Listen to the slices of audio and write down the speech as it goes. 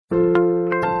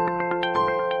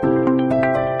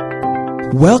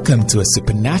Welcome to a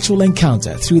supernatural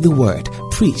encounter through the Word,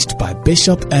 preached by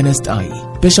Bishop Ernest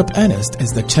Ayi. Bishop Ernest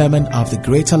is the chairman of the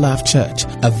Greater Life Church,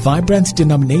 a vibrant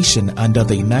denomination under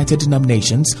the United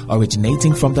Denominations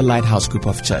originating from the Lighthouse Group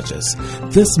of Churches.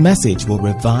 This message will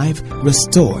revive,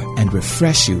 restore, and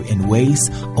refresh you in ways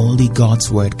only God's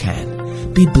Word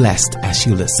can. Be blessed as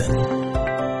you listen.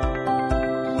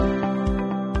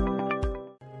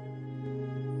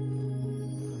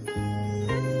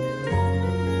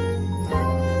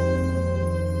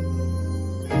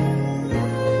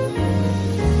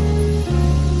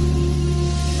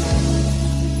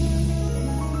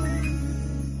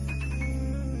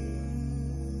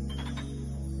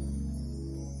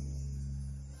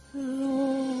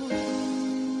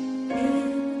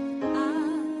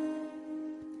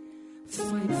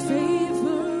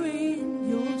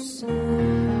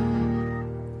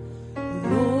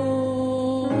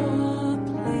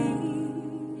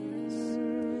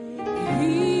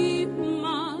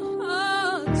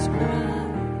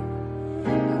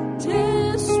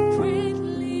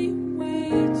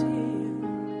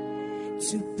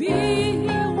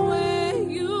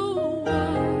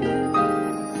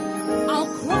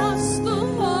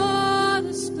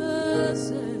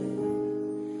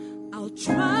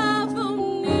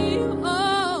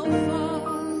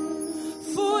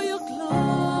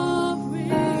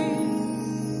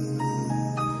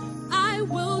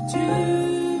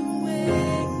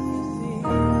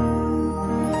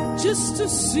 Just to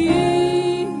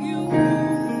see you,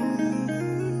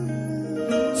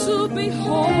 to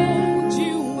behold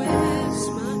you as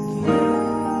my King,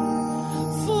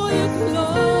 for your glory,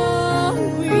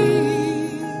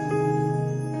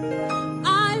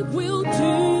 I will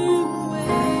do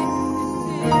anything,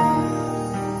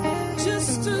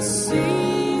 just to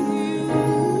see you,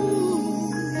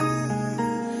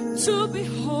 to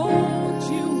behold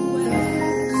you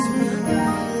as my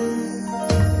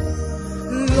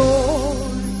King. Lord,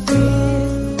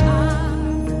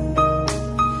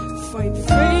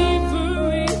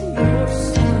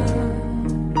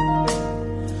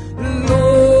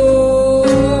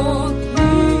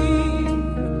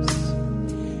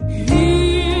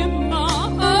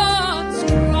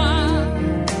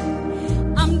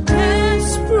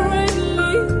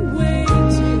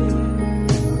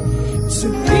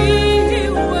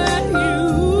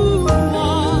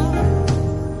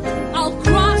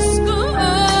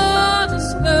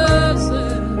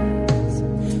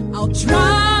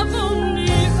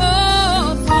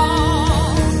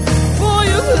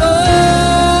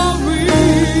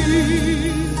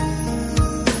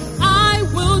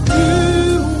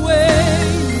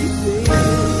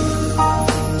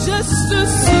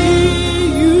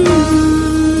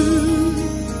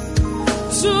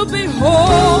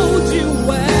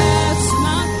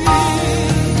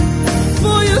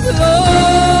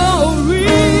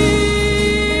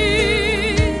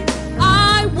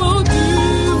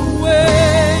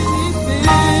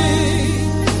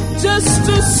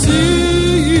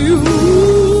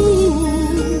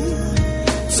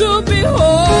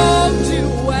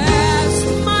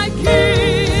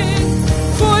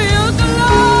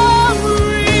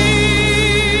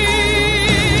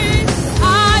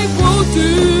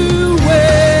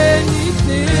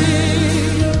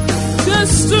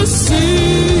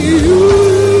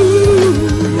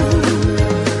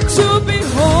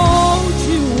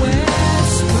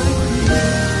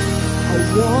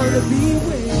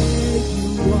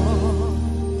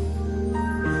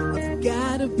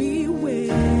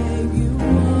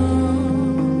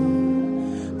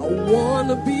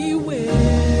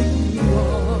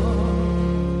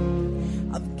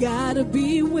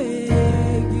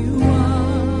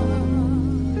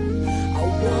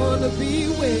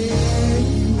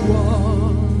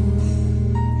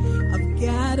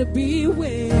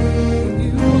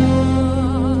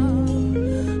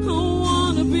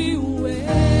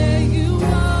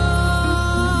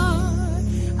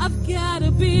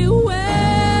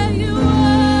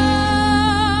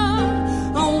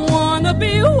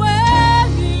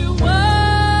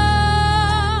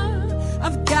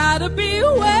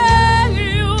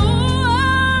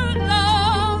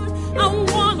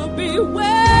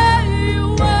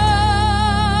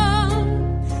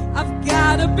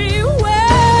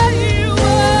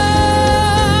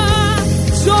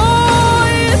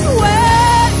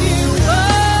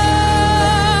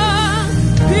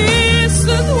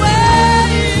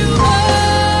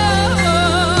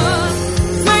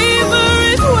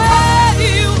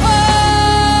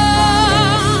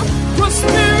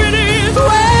 Prosperity is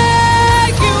where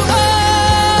you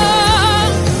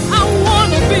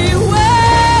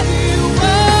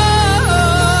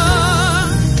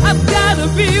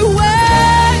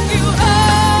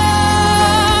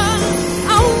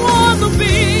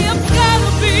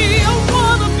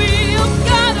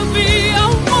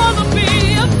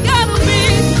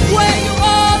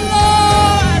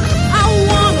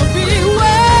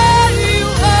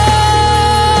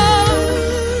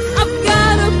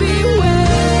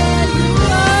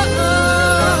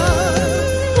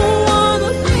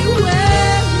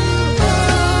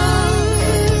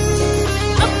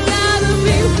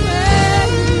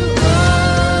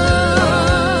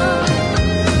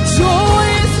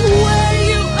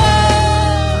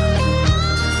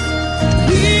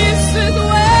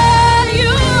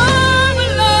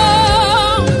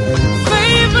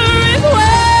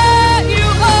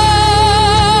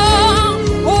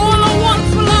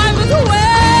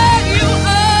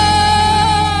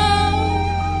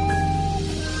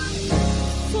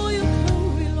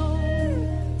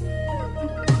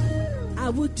I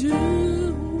would do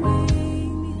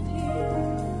anything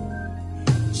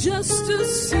just to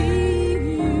see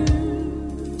you,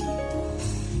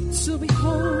 to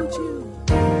behold you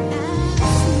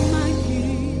as my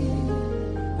King.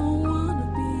 I wanna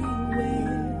be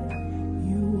where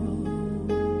you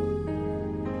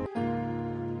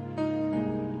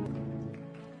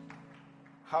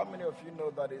How many of you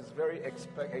know that it's very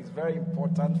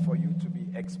important for you to be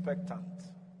expectant?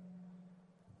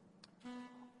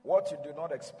 What you do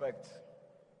not expect,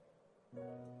 you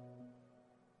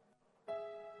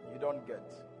don't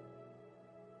get.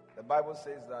 The Bible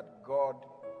says that God,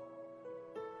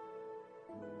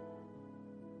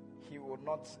 He will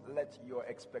not let your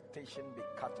expectation be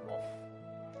cut off.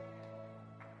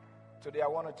 Today I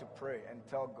wanted to pray and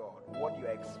tell God what you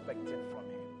are expecting from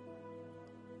Him.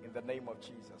 In the name of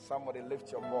Jesus. Somebody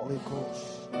lift your voice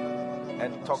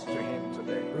and talk to Him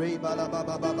today.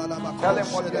 Tell Him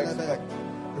what you expect.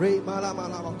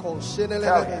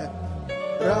 Tell Him.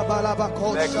 The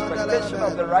expectation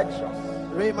of the righteous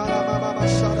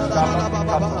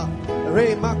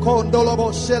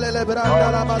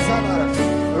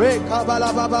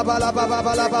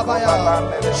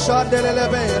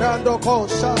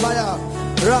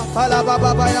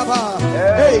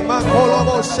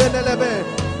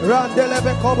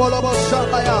Randelebe kobolobo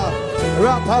shabaya,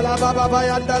 rapala baba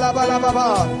bayandala balababa,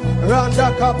 randa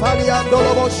kapali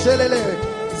andolobo shelele,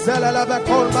 zelelebe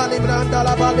kolmani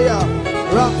brandala balia,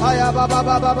 rapaya baba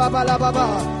baba baba la baba,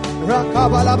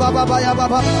 rakabala baba baya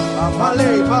baba,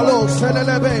 male malo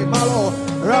selelebe malo,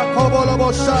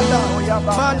 rakobolobo shanda,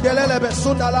 mandelelebe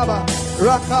sundalaba,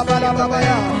 rakabala baba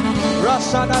ya,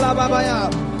 rashadala baba ya,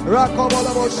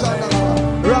 rakobolobo shanda,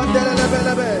 randelelebe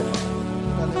lebe.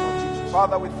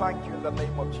 Father, we thank you in the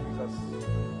name of Jesus.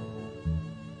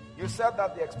 You said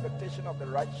that the expectation of the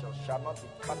righteous shall not be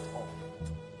cut off.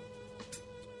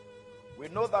 We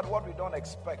know that what we don't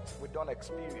expect, we don't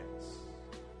experience.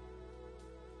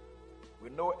 We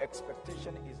know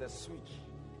expectation is a switch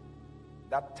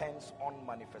that turns on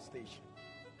manifestation.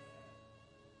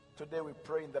 Today we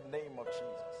pray in the name of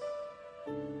Jesus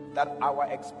that our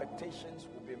expectations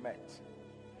will be met.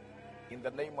 In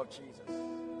the name of Jesus.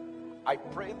 I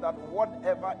pray that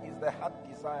whatever is the heart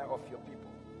desire of your people,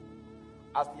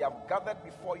 as they have gathered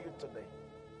before you today,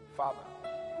 Father,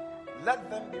 let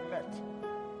them be met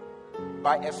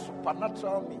by a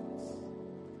supernatural means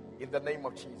in the name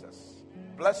of Jesus.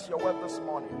 Bless your word this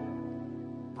morning.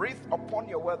 Breathe upon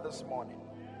your word this morning.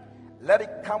 Let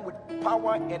it come with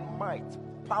power and might,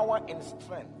 power and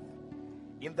strength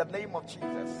in the name of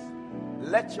Jesus.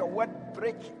 Let your word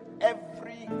break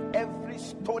every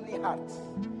stony heart.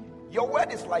 Your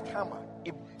word is like hammer.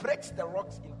 It breaks the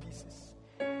rocks in pieces.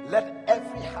 Let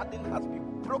every hardened heart be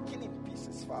broken in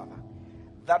pieces, Father,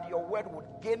 that your word would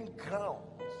gain ground.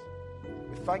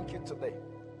 We thank you today.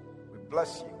 We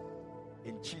bless you.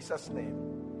 In Jesus'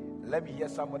 name. Let me hear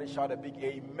somebody shout a big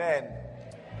amen.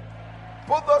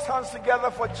 Put those hands together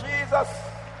for Jesus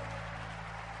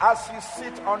as you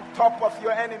sit on top of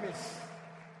your enemies.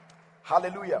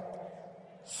 Hallelujah.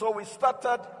 So we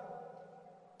started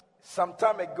some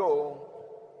time ago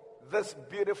this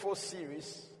beautiful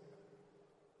series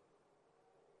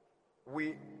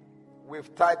we've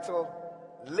titled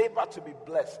Labor to be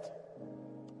Blessed.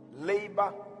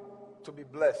 Labor to be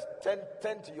blessed.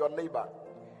 Turn to your neighbor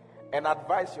and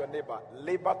advise your neighbor,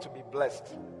 labor to be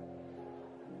blessed.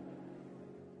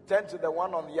 Turn to the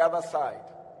one on the other side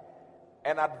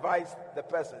and advise the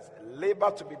person, labor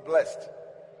to be blessed.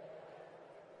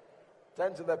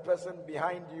 Turn to the person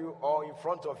behind you or in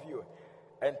front of you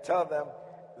and tell them,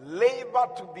 labor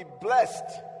to be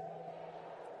blessed.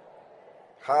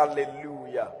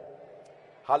 Hallelujah.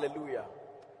 Hallelujah.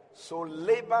 So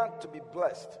labor to be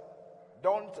blessed.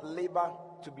 Don't labor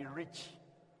to be rich.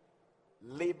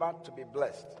 Labor to be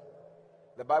blessed.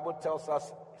 The Bible tells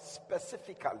us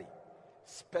specifically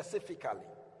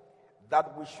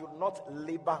that we should not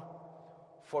labor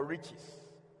for riches,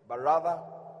 but rather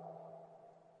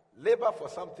labor for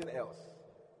something else,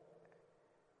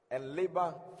 and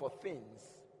labor for things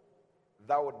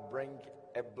that would bring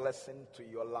a blessing to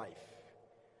your life.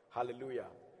 Hallelujah.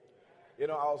 You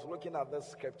know, I was looking at this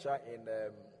scripture in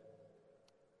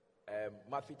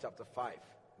Matthew chapter 5,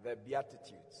 the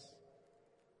Beatitudes.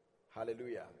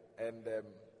 Hallelujah. And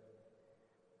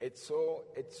it's so,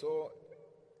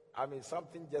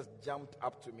 something just jumped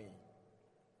up to me.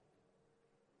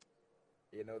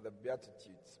 You know, the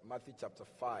Beatitudes, Matthew chapter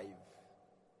 5,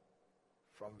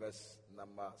 from verse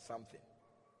number something.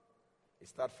 It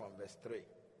starts from verse 3.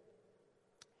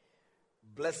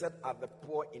 Blessed are the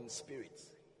poor in spirit,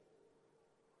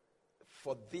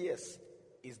 for theirs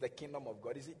is the kingdom of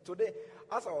God. You see, today,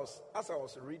 as I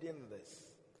was reading this,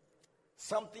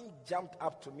 something jumped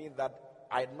up to me that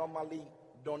I normally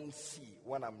don't see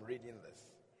when I'm reading this.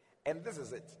 And this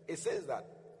is it. It says that,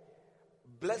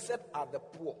 blessed are the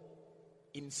poor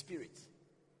in spirit.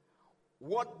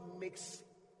 What makes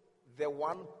the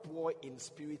one poor in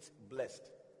spirit blessed?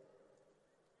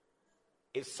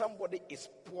 If somebody is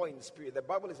poor in spirit, the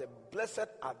Bible says, blessed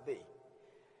are they.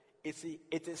 You see,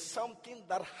 it is something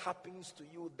that happens to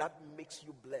you that makes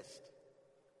you blessed.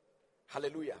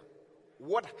 Hallelujah.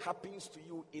 What happens to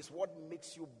you is what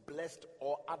makes you blessed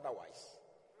or otherwise.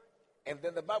 And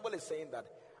then the Bible is saying that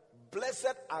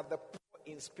blessed are the poor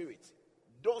in spirit.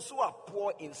 Those who are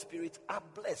poor in spirit are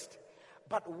blessed.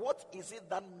 But what is it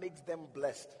that makes them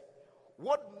blessed?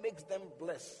 What makes them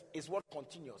blessed is what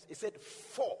continues. It said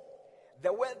for.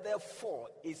 The word therefore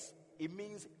it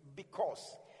means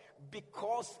because.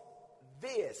 Because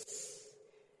this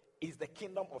is the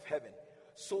kingdom of heaven.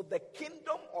 So the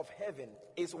kingdom of heaven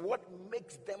is what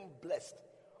makes them blessed.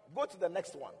 Go to the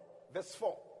next one. Verse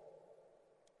 4.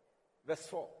 Verse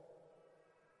 4.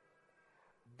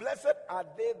 Blessed are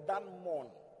they that mourn.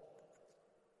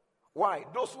 Why?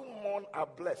 Those who mourn are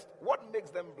blessed. What makes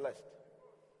them blessed?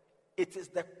 It is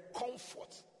the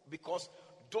comfort, because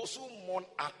those who mourn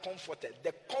are comforted.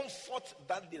 The comfort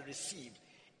that they receive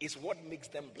is what makes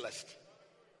them blessed.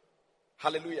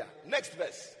 Hallelujah. Next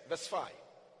verse, verse 5.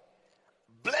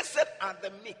 Blessed are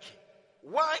the meek.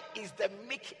 Why is the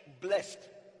meek blessed?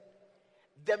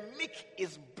 The meek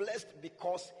is blessed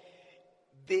because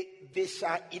they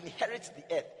shall inherit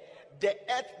the earth. The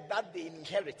earth that they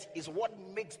inherit is what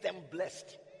makes them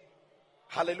blessed.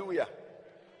 Hallelujah.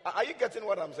 Are you getting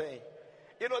what I'm saying?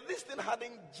 You know, this thing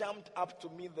hadn't jumped up to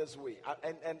me this way.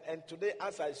 And today,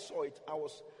 as I saw it, I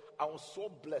was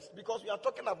so blessed. Because we are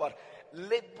talking about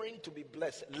laboring to be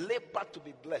blessed. Labor to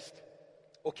be blessed.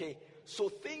 Okay? So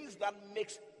things that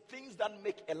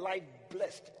make a life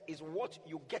blessed is what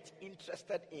you get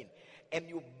interested in. And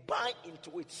you buy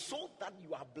into it so that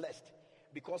you are blessed.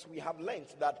 Because we have learned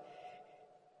that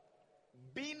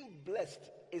being blessed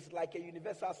is like a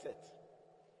universal set.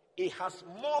 It has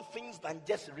more things than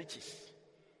just riches.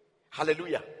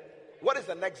 Hallelujah. What is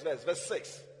the next verse? Verse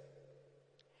 6.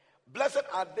 Blessed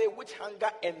are they which hunger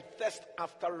and thirst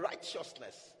after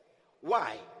righteousness.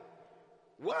 Why?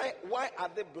 Why are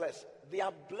they blessed? They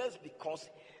are blessed because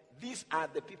these are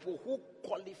the people who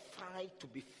qualify to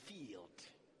be filled.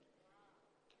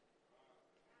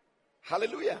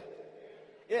 Hallelujah.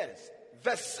 Yes.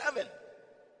 Verse 7.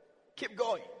 Keep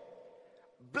going.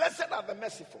 Blessed are the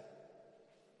merciful.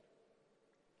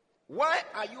 Why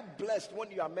are you blessed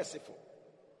when you are merciful?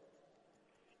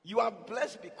 You are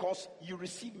blessed because you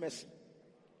receive mercy.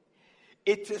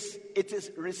 It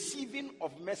is receiving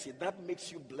of mercy that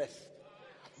makes you blessed.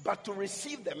 But to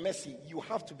receive the mercy, you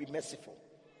have to be merciful.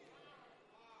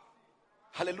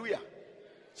 Hallelujah.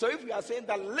 So if you are saying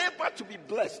that labor to be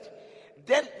blessed,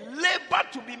 then labor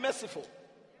to be merciful.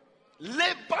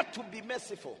 Labor to be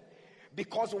merciful.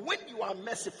 Because when you are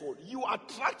merciful, you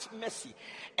attract mercy.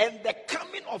 And the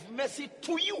coming of mercy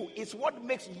to you is what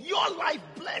makes your life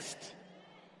blessed.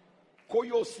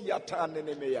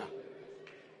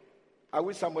 I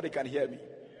wish somebody can hear me.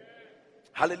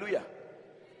 Hallelujah.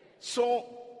 So,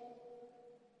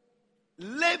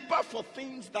 labor for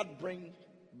things that bring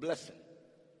blessing.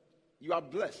 You are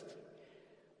blessed.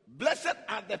 Blessed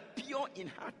are the pure in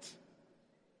heart.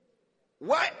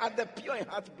 Why are the pure in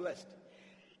heart blessed?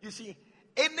 You see,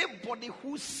 anybody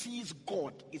who sees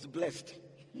God is blessed.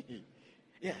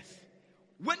 Yes.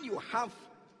 When you have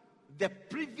the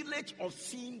privilege of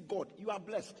seeing God, you are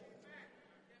blessed.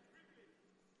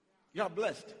 You are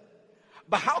blessed.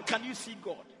 But how can you see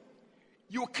God?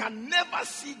 You can never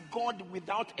see God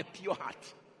without a pure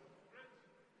heart.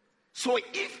 So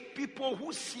if people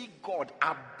who see God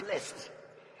are blessed,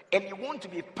 and you want to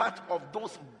be part of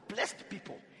those blessed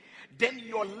people, then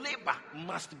your labor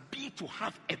must be to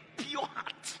have a pure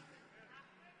heart.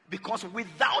 Because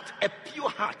without a pure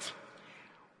heart,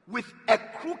 with a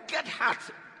crooked heart,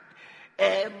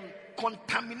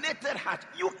 contaminated heart,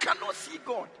 you cannot see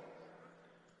God.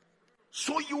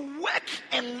 So you work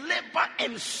and labor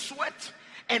and sweat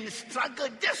and struggle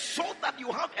just so that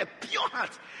you have a pure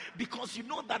heart. Because you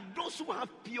know that those who have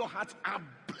pure hearts are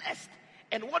blessed.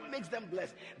 And what makes them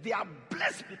blessed? They are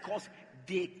blessed because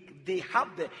they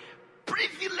have the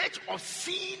privilege of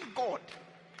seeing God.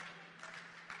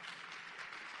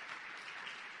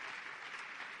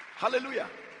 Hallelujah.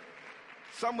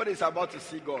 Somebody is about to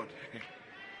see God.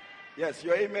 Yes,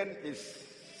 your amen is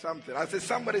something. I say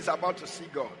somebody is about to see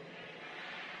God.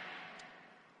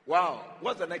 Wow.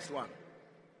 What's the next one?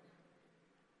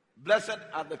 Blessed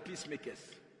are the peacemakers,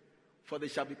 for they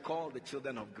shall be called the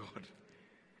children of God.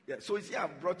 Yeah. So you see,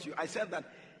 I've brought you. I said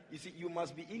that, you see, you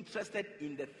must be interested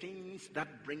in the things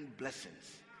that bring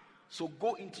blessings. So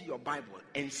go into your Bible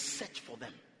and search for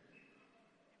them.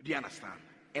 Do you understand?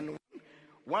 And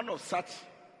one of such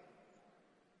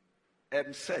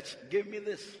search gave me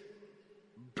this.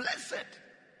 Blessed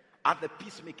are the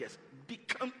peacemakers.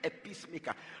 Become a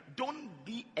peacemaker. Don't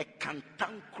be a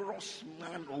cantankerous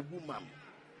man or woman.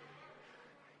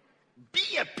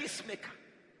 Be a peacemaker.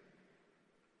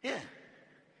 Yeah.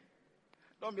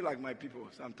 Don't be like my people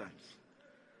sometimes.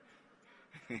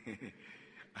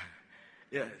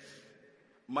 Yes.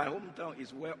 My hometown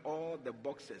is where all the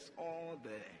boxers, all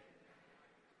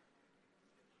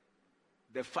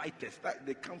the fighters,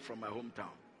 they come from my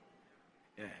hometown.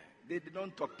 Yeah. They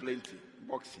don't talk plenty,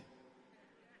 boxing.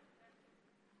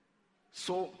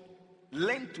 So,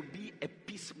 learn to be a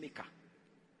peacemaker.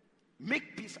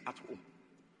 Make peace at home.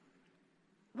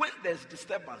 When there's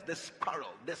disturbance, there's quarrel,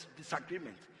 there's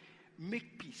disagreement,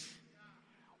 make peace.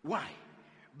 Why?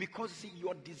 Because see,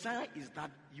 your desire is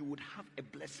that you would have a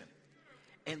blessing.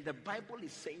 And the Bible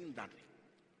is saying that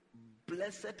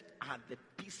blessed are the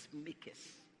peacemakers.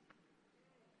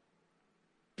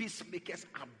 Peacemakers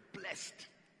are blessed.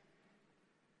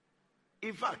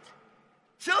 In fact,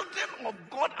 children of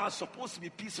God are supposed to be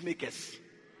peacemakers.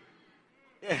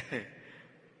 Yeah.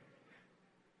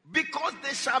 Because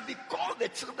they shall be called the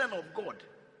children of God.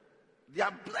 They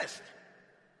are blessed.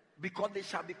 Because they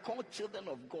shall be called children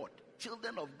of God.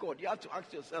 Children of God. You have to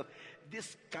ask yourself,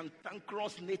 this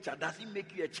cantankerous nature, does it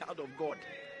make you a child of God?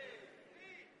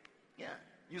 Yeah.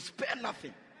 You spare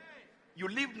nothing. You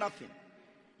leave nothing.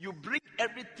 You bring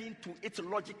everything to its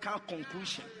logical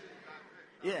conclusion.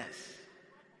 Yes.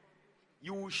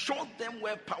 You will show them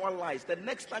where power lies. The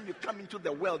next time you come into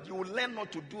the world, you will learn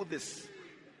not to do this.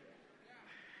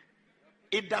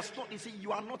 It does not, you see,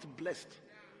 you are not blessed.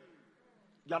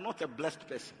 You are not a blessed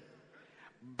person.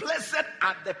 Blessed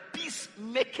are the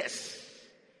peacemakers,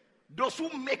 those who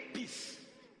make peace.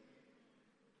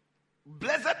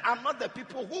 Blessed are not the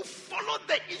people who follow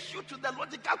the issue to the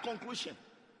logical conclusion.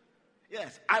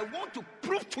 Yes, I want to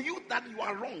prove to you that you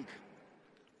are wrong.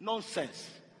 Nonsense.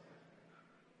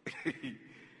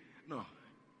 No,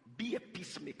 be a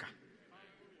peacemaker.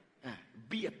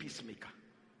 Be a peacemaker.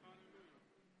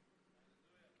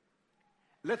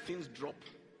 Let things drop.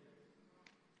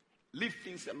 Leave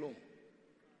things alone.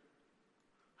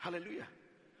 Hallelujah.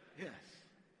 Yes.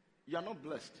 You are not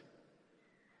blessed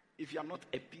if you are not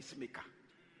a peacemaker.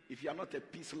 If you are not a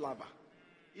peace lover.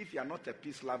 If you are not a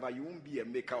peace lover, you won't be a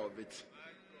maker of it.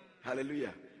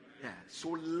 Hallelujah. Yeah. So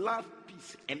love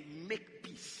peace and make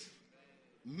peace.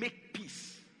 Make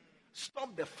peace.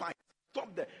 Stop the fight.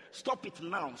 Stop it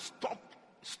now.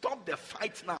 Stop the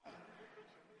fight now.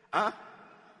 Huh?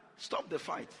 Stop the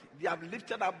fight. They have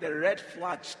lifted up the red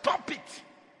flag. Stop it.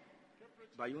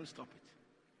 But you won't stop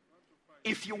it.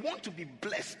 If you want to be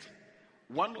blessed,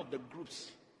 one of the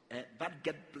groups that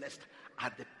get blessed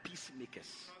are the peacemakers.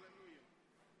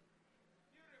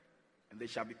 And they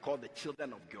shall be called the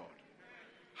children of God.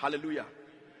 Hallelujah.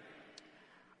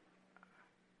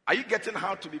 Are you getting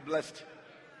how to be blessed?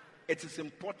 It is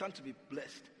important to be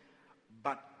blessed.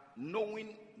 But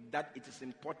knowing that it is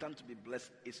important to be blessed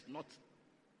is not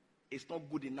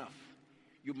good enough.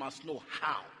 You must know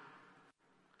how.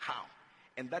 How.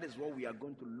 And that is what we are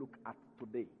going to look at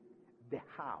today. The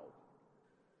how.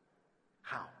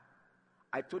 How.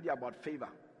 I told you about favor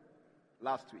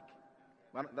last week.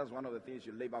 That's one of the things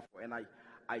you labor for. And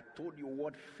I told you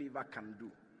what favor can do.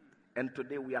 And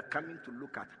today we are coming to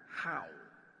look at how.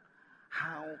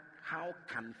 How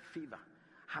can favor?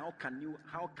 How can you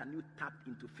tap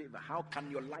into favor? How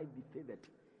can your life be favored?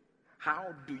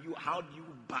 How do you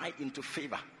buy into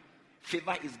favor?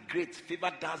 Favor is great.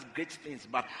 Favor does great things.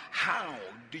 But how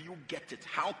do you get it?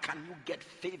 How can you get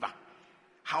favor?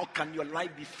 How can your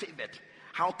life be favored?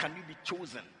 How can you be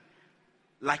chosen?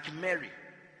 Like Mary.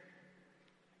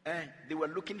 They were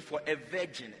looking for a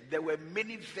virgin. There were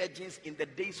many virgins in the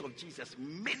days of Jesus.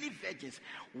 Many virgins.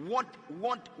 What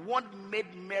made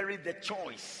Mary the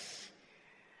choice?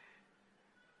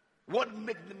 What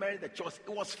made Mary the choice?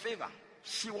 It was favor.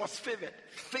 She was favored.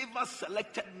 Favor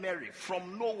selected Mary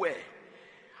from nowhere.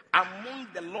 Among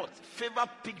the Lord, favor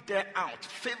picked her out.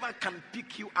 Favor can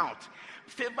pick you out.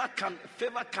 Favor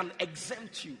can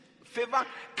exempt you. Favor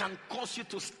can cause you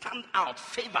to stand out.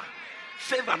 Favor,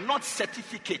 not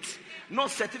certificate.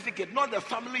 Not certificate, not the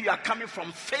family you are coming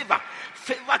from. Favor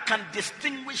can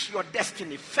distinguish your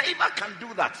destiny. Favor can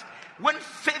do that. When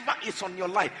favor is on your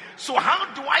life. So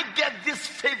how do I get this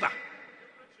favor?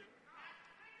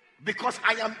 Because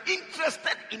I am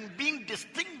interested in being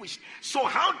distinguished. So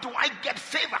how do I get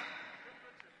favor?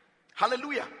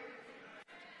 Hallelujah.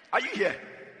 Are you here?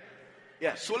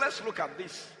 Yeah, so let's look at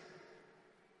this.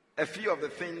 A few of the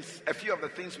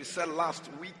things we said last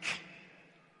week.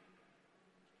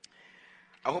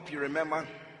 I hope you remember.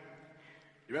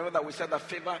 Remember that we said that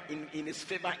favor, in his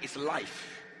favor is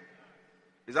life.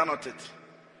 Is that not it?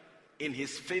 In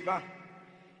his favor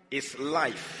is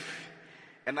life.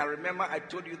 And I remember I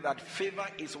told you that favor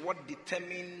is what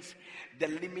determines the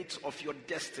limits of your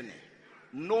destiny.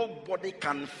 Nobody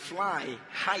can fly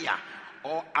higher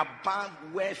or above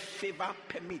where favor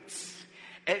permits.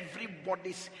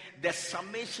 The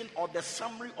summation or the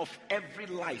summary of every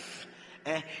life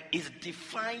is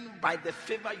defined by the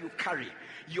favor you carry.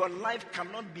 Your life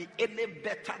cannot be any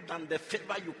better than the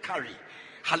favor you carry.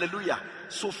 Hallelujah.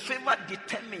 So favor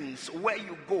determines where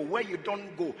you go, where you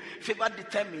don't go. Favor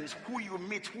determines who you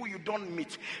meet, who you don't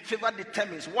meet. Favor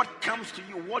determines what comes to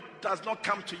you, what does not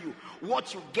come to you,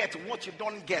 what you get, what you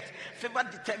don't get. Favor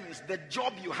determines the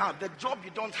job you have, the job you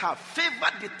don't have.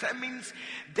 Favor determines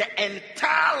the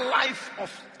entire life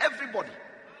of everybody.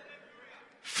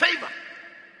 Favor.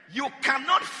 You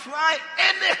cannot fly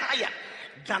any higher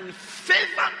than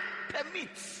favor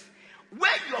permits.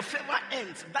 Where your favor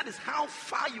ends, that is how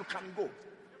far you can go.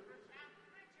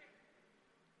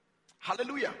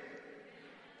 Hallelujah.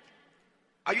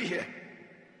 Are you here?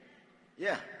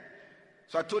 Yeah.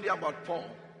 So I told you about Paul,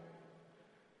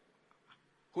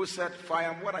 who said, "For I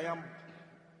am what I am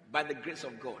by the grace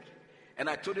of God." And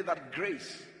I told you that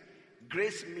grace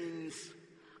means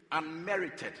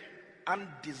unmerited,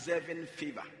 undeserving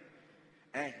favor,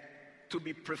 and to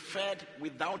be preferred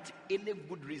without any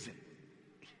good reason.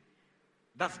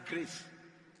 That's grace.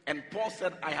 And Paul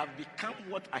said, "I have become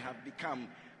what I have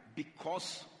become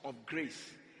because of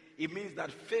grace." It means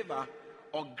that favor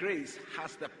or grace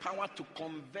has the power to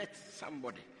convert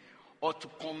somebody or to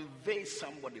convey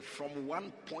somebody from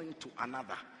one point to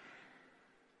another.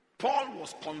 Paul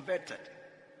was converted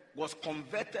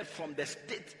from the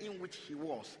state in which he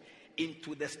was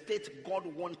into the state God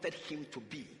wanted him to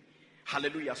be.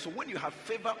 Hallelujah. So when you have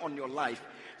favor on your life,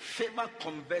 favor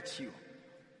converts you.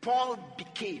 Paul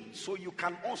became, so you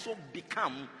can also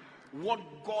become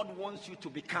what God wants you to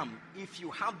become if you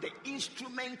have the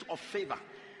instrument of favor.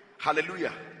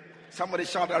 Hallelujah. Somebody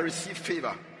shout, "I receive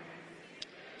favor."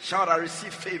 Shout, "I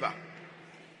receive favor."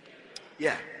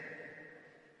 Yeah.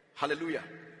 Hallelujah.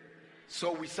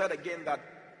 So we said again that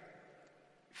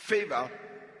favor,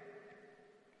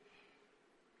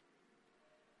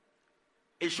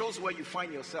 it shows where you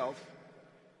find yourself.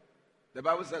 The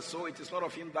Bible says, "So it is not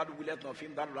of him that willeth, nor of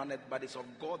him that runneth, but it's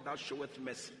of God that showeth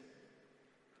mercy."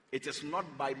 It is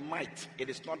not by might, it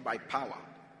is not by power,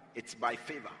 it's by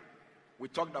favor. We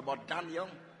talked about Daniel,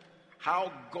 how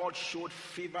God showed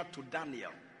favor to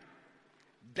Daniel.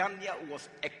 Daniel was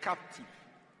a captive,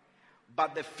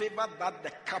 but the favor that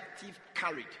the captive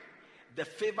carried, the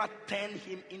favor turned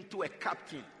him into a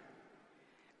captain.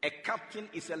 A captain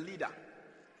is a leader.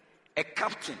 A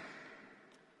captain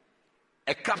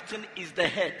is the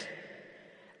head.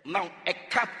 Now, a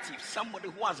captive, somebody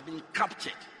who has been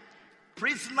captured,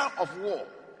 prisoner of war.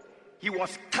 He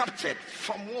was captured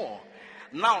from war.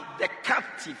 Now, the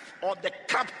captive or the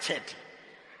captured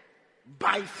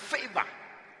by favor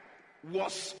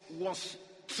was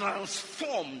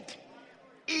transformed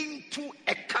into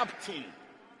a captain.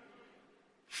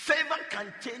 Favor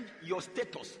can change your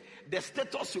status. The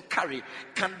status you carry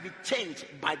can be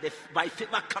changed by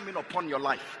favor coming upon your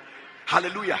life.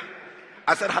 Hallelujah.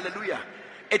 I said hallelujah.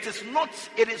 It is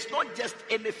not just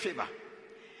any favor.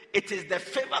 It is the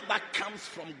favor that comes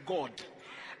from God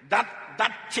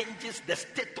that changes the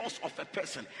status of a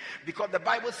person. Because the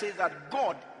Bible says that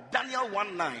God, Daniel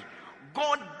 1:9,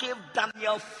 God gave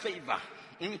Daniel favor.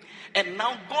 And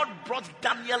now God brought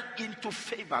Daniel into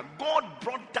favor. God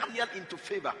brought Daniel into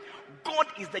favor. God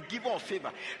is the giver of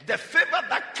favor. The favor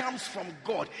that comes from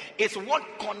God is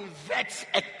what converts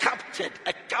a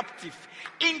captive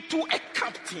into a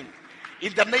captain.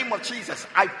 In the name of Jesus,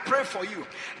 I pray for you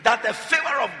that the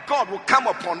favor of God will come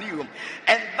upon you,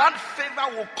 and that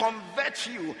favor will convert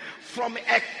you from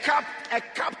a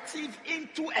captive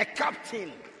into a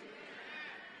captain.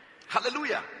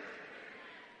 Hallelujah.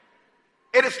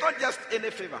 It is not just any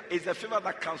favor, it's the favor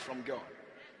that comes from God.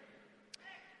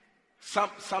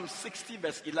 Psalm 60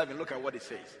 verse 11, look at what it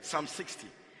says. Psalm 60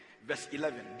 verse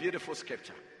 11, beautiful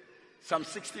scripture. Psalm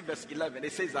 60 verse 11,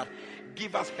 it says that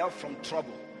give us help from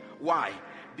trouble. Why?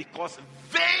 Because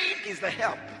vain is the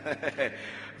help.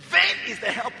 Vain is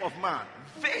the help of man.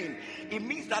 Vain. It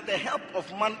means that the help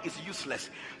of man is useless.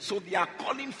 So they are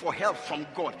calling for help from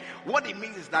God. What it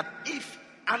means is that if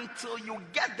until you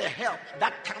get the help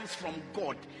that comes from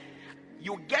God,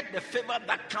 you get the favor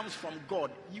that comes from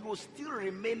God, you will still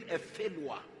remain a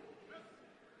failure.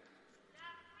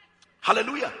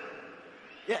 Hallelujah.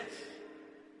 Yes.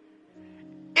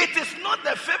 It is not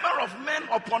the favor of men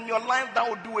upon your life that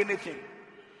will do anything.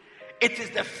 It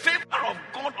is the favor of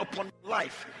God upon your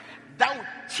life that will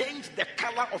change the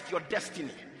color of your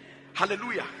destiny.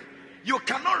 Hallelujah. You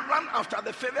cannot run after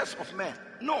the favors of men.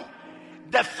 No.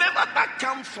 The favor that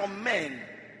comes from men,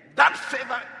 that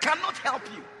favor cannot help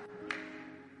you.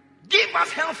 Give us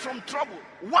help from trouble.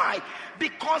 Why?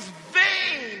 Because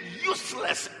vain,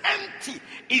 useless, empty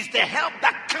is the help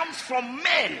that comes from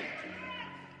men.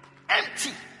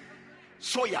 Empty.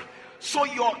 So yeah. So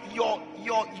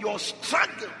your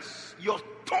struggles, your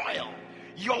toil,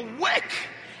 your work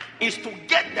is to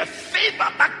get the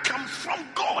favor that comes from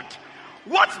God.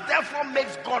 What therefore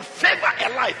makes God favor a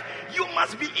life? You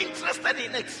must be interested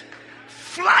in it.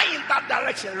 Fly in that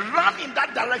direction, run in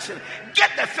that direction, get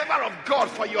the favor of God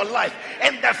for your life,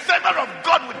 and the favor of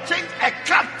God will change a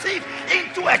captive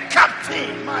into a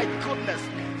captain. My goodness.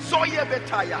 So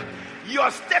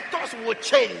your status will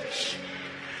change.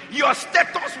 Your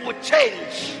status will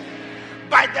change.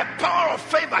 By the power of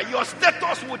favor, your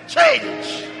status will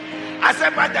change. I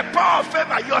said, by the power of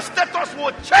favor, your status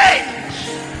will change.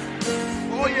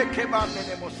 Oh, you came out in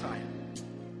the Messiah.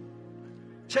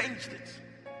 Changed it.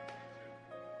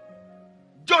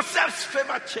 Joseph's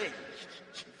favor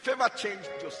changed. Favor changed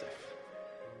Joseph.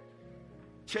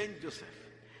 Changed Joseph.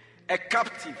 A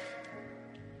captive,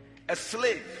 a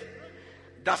slave,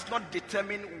 does not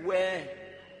determine where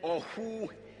or who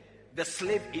the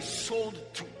slave is sold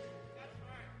to.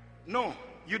 No,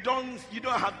 you don't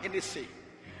have any say.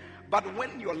 But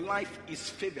when your life is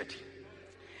favored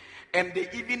and they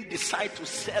even decide to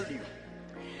sell you,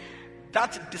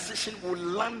 that decision will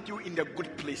land you in a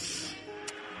good place.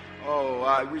 Oh,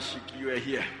 I wish you were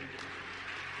here.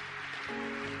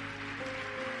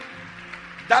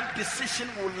 That decision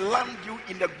will land you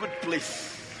in a good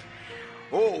place.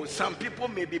 Oh, some people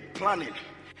may be planning,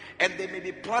 and they may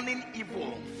be planning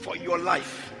evil for your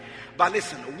life. But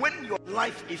listen, when your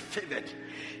life is favored,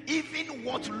 even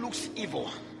what looks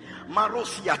evil,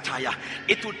 Marosiataya,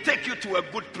 it will take you to a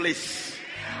good place.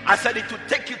 I said it will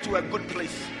take you to a good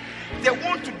place. They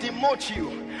want to demote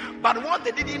you, but what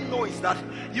they didn't know is that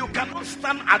you cannot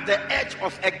stand at the edge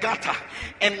of a gutter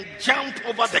and jump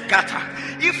over the gutter.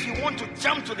 If you want to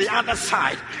jump to the other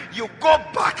side, you go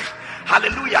back.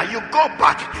 Hallelujah. You go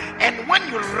back, and when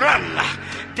you run,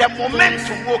 the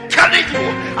momentum will carry you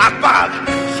above.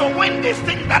 So when they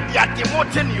think that they are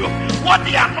demoting you, what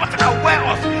they are not aware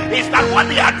of is that what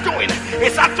they are doing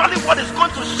is actually what is going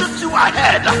to shoot you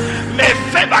ahead. May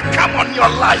favor come on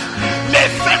your life. May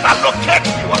favor locate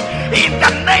you in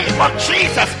the name of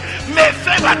Jesus. May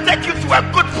favor take you to a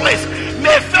good place.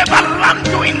 May favor land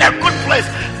you in a good place.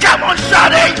 Come on,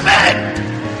 shout amen.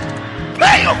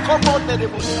 Pay your command.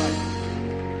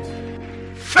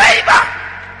 Favor.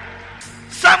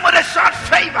 Somebody shout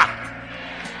favor.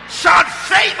 Shout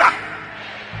favor.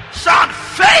 Shout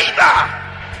favor.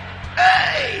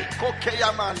 Hey,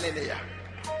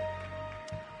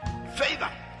 favor.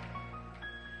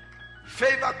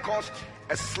 Favor caused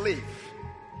a slave,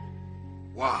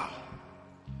 wow,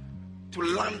 to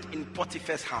land in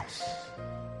Potiphar's house.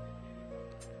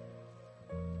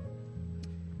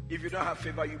 If you don't have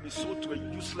favor, you'll be sold to a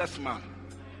useless man.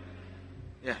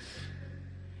 Yes.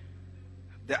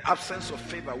 The absence of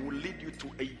favor will lead you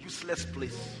to a useless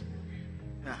place.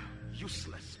 Yeah,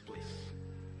 useless place.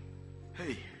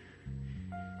 Hey.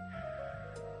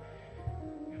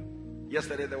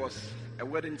 Yesterday there was a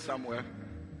wedding somewhere.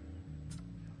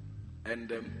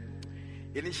 And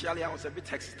initially I was a bit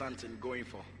hesitant in going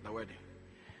for the wedding.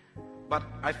 But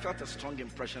I felt a strong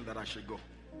impression that I should go.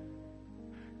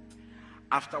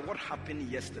 After what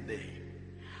happened yesterday,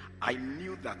 I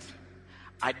knew that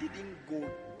I didn't go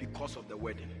because of the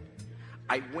wedding.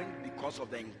 I went because of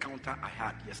the encounter I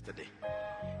had yesterday.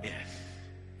 Yes.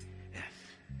 Yes.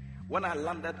 When I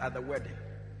landed at the wedding,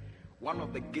 one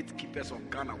of the gatekeepers of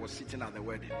Ghana was sitting at the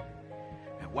wedding.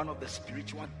 And one of the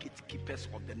spiritual gatekeepers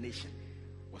of the nation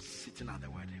was sitting at the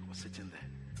wedding, was sitting there.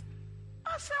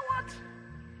 I said, what?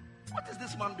 What is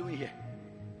this man doing here?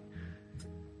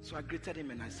 So I greeted him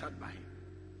and I sat by him.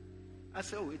 I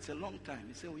said, oh, it's a long time.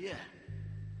 He said, oh, yeah,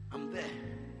 I'm there.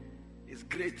 It's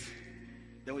great.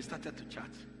 Then we started to chat.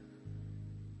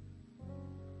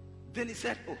 Then he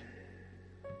said, oh,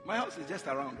 my house is just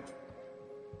around.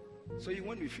 So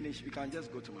when we finish, we can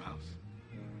just go to my house.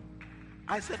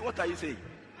 I said, what are you saying?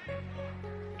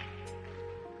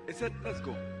 He said, let's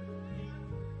go.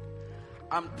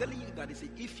 I'm telling you that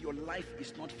if your life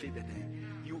is not favored,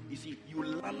 you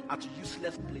land at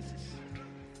useless places.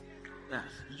 Yes,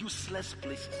 useless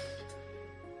places.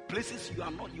 Places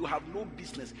you have no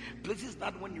business. Places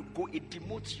that when you go, it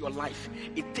demotes your life.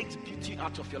 It takes beauty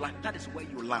out of your life. That is where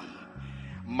you land.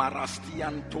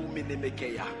 Marastian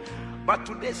Tominemekeya. But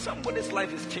today somebody's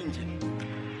life is changing.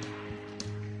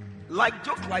 Like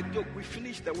joke, we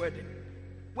finished the wedding.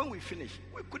 When we finished,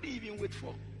 we couldn't even wait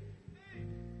for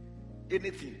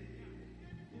anything.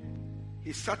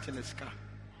 He sat in his car.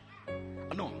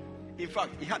 No, in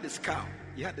fact, he had his car.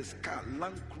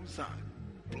 Land Cruiser,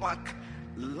 black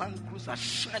Land Cruiser,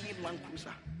 shiny Land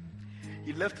Cruiser.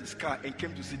 He left his car and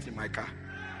came to sit in my car.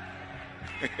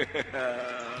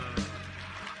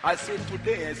 I said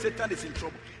today, Satan is in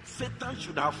trouble. Satan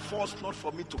should have forced not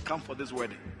for me to come for this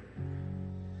wedding.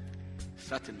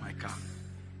 Sat in my car.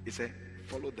 He said,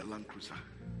 follow the Land Cruiser.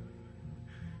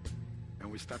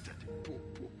 And we started.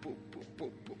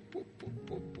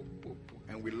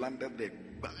 And we landed there.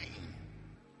 Bang.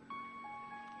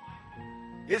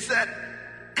 He said,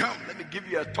 come, let me give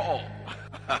you a tour.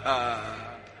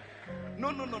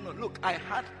 No. Look, I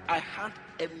had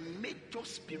a major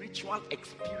spiritual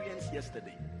experience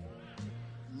yesterday.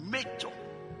 Major.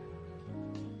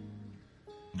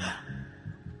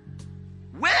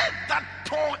 Where that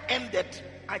tour ended,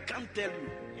 I can't tell you.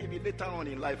 Maybe later on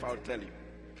in life I'll tell you.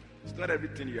 It's not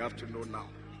everything you have to know now.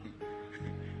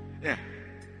 Yeah.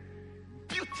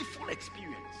 Beautiful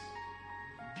experience.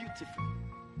 Beautiful.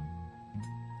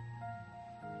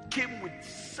 Came with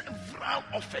several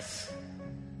offers.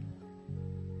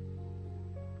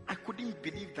 I couldn't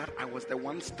believe that I was the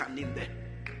one standing there.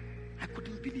 I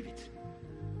couldn't believe it.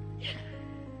 Yeah.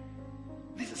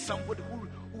 This is somebody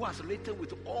who has related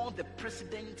with all the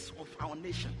presidents of our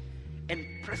nation and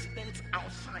presidents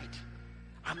outside.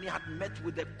 I mean, had met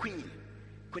with the Queen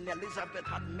Elizabeth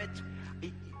had met.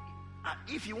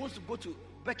 If he wants to go to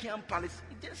Buckingham Palace,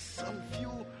 just some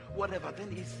few whatever,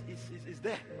 then he's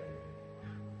there.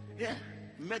 Yeah,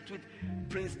 met with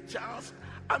Prince Charles.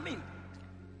 I mean,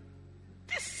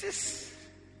 this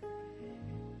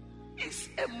is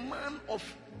a man of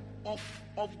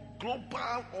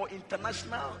global or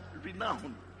international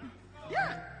renown.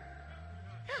 Yeah.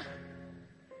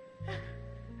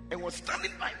 And was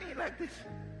standing by me like this.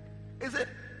 He said,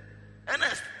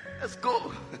 Ernest, let's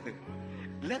go.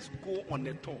 Let's go on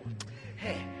a tour.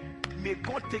 Hey, may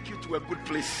God take you to a good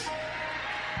place.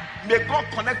 May God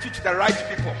connect you to the right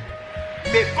people.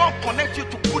 May God connect you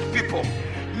to good people.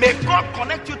 May God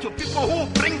connect you to people who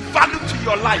bring value to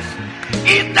your life.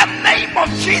 In the name of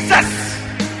Jesus.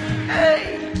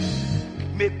 Hey,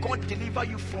 may God deliver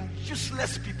you from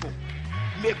useless people.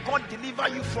 May God deliver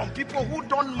you from people who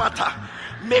don't matter.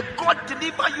 May God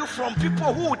deliver you from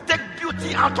people who will take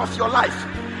beauty out of your life.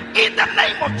 In the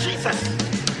name of Jesus.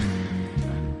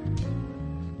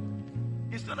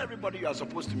 It's not everybody you are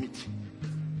supposed to meet.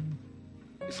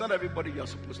 It's not everybody you are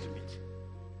supposed to meet.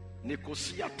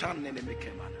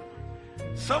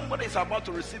 Somebody is about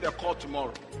to receive a call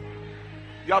tomorrow.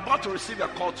 You are about to receive a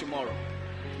call tomorrow.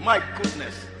 My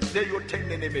goodness.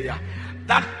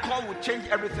 That call will change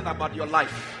everything about your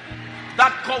life.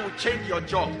 That call will change your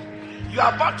job. You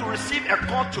are about to receive a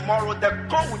call tomorrow. The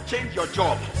call will change your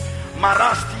job.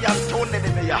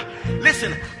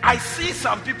 Listen, I see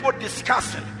some people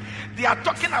discussing. They are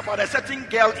talking about a certain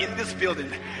girl in this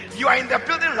building. You are in the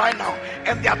building right now,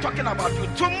 and they are talking about you.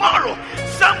 Tomorrow,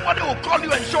 somebody will call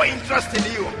you and show interest in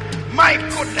you. My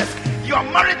goodness, your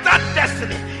marital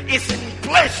destiny is in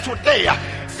place today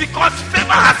because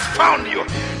favor has found you.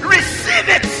 Receive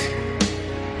it.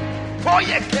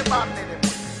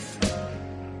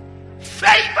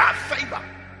 Favor.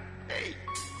 Hey,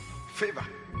 favor.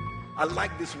 I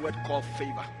like this word called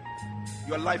favor.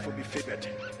 Your life will be favored.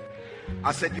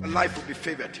 I said your life will be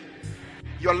favored.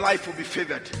 Your life will be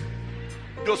favored.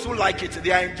 Those who like it,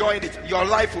 they are enjoying it. Your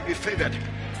life will be favored.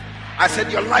 I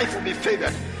said your life will be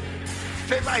favored.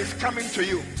 Favor is coming to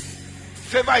you.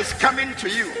 Favor is coming to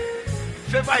you.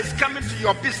 Favor is coming to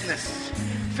your business.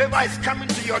 Favor is coming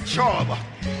to your job.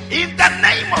 In the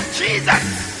name of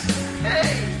Jesus.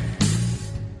 Hey.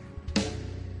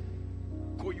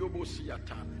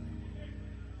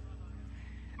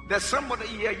 There's somebody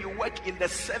here, you work in the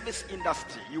service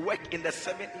industry. You work in the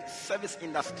service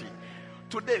industry.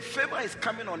 Today, favor is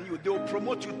coming on you. They will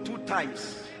promote you 2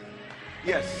 times.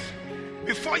 Yes.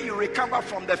 Before you recover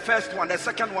from the first one, the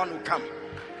second one will come.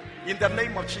 In the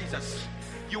name of Jesus.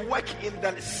 You work in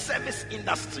the service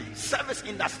industry.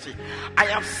 I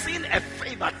have seen a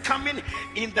favor coming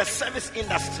in the service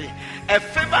industry. A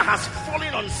favor has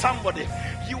fallen on somebody.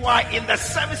 You are in the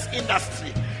service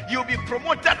industry. You'll be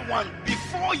promoted one.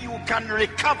 Before you can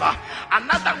recover,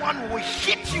 another one will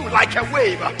hit you like a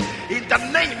wave. In the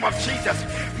name of Jesus,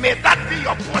 may that be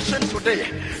your portion today.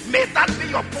 May that be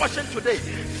your portion today.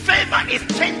 Favor is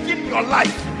changing your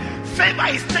life. Favor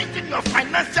is changing your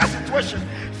financial situation.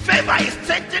 Favor is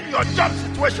changing your job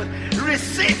situation.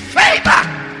 Receive favor.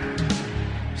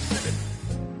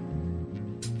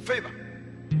 Favor.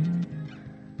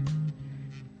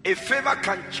 A favor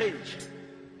can change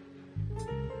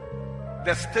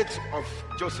the state of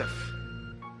Joseph.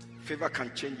 Favor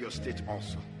can change your state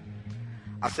also.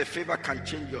 As a favor can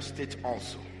change your state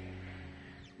also.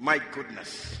 My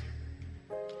goodness.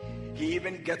 He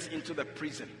even gets into the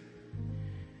prison.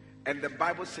 And the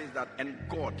Bible says that, and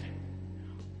God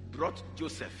brought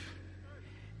Joseph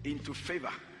into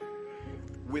favor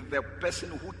with the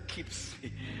person who keeps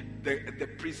the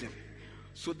prison.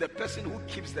 So the person who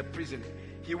keeps the prison,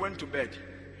 he went to bed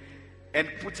and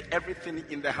put everything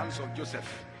in the hands of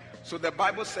Joseph. So the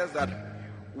Bible says that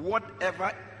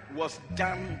whatever was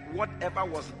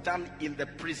done in the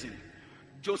prison,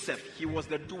 Joseph, he was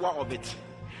the doer of it.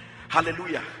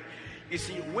 Hallelujah. You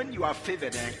see, when you are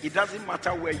favored, it doesn't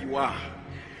matter where you are,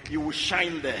 you will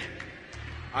shine there.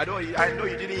 I know you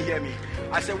didn't hear me.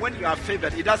 I said, when you are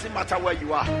favored, it doesn't matter where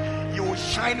you are, you will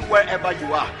shine wherever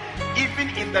you are. Even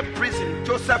in the prison,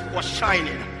 Joseph was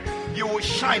shining. You will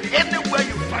shine anywhere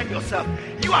you find yourself.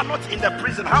 You are not in the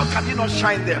prison. How can you not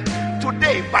shine there?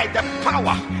 Today, by the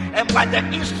power and by the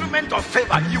instrument of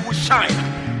favor, you will shine.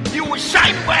 You will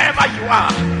shine wherever you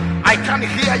are. I can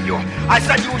hear you. I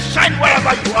said you will shine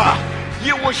wherever you are.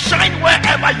 You will shine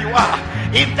wherever you are.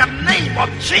 In the name of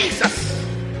Jesus.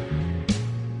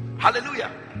 Hallelujah.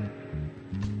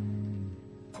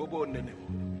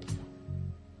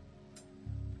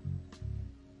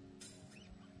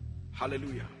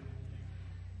 Hallelujah.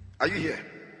 Are you here?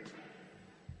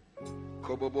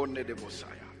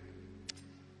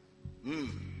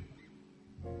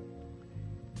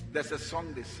 There's a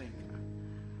song they sing.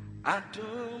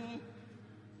 Adum.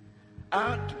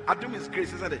 Adum is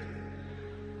grace, isn't it?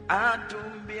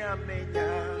 Adum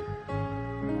biamenya.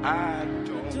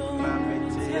 Adum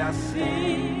ametiasi.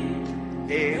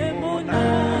 Emona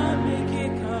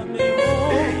mikikame.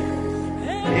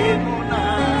 Emona.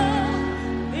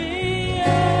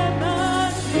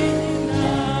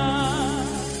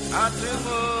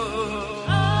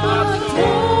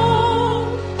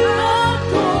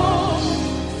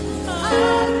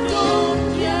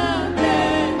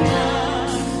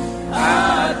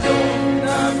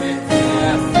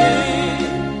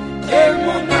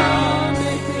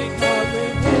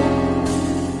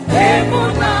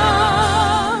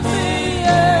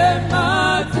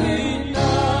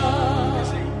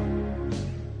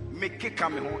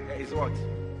 Is what?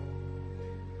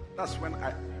 That's when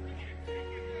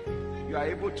you are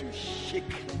able to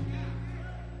shake,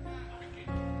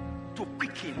 to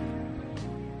quicken,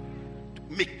 to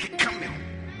make it come.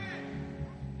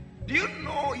 Do you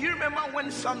know? You remember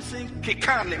when something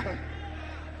kikane?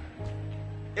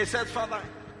 It says, Father,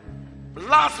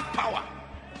 last power,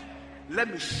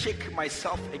 let me shake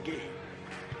myself again.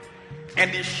 And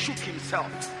he shook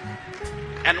himself.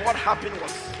 And what happened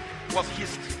was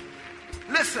history.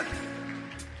 Listen,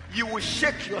 you will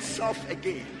shake yourself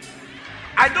again.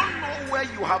 I don't know where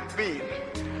you have been.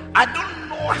 I don't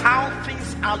know how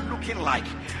things are looking like.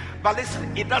 But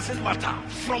listen, it doesn't matter.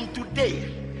 From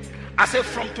today, I say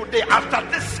from today, after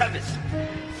this service,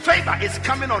 favor is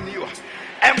coming on you.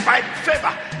 And by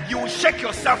favor, you will shake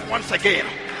yourself once again.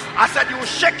 I said you will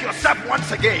shake yourself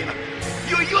once again.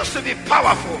 You used to be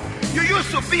powerful. You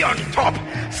used to be on top.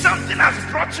 Something has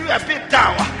brought you a bit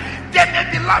down. They may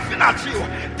be laughing at you.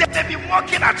 They may be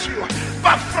mocking at you.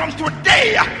 But from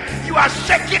today, you are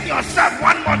shaking yourself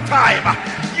one more time.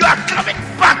 You are coming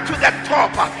back to the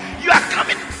top. You are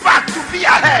coming back to be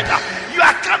ahead. You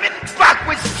are coming back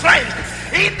with strength.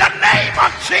 In the name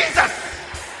of Jesus.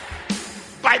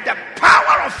 By the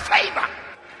power of favor.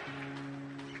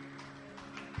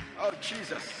 Oh,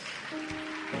 Jesus.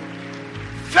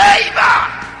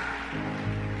 Favor.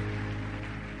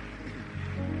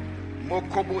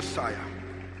 Mokobosaya.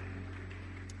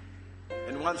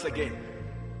 And once again,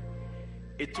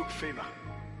 it took favor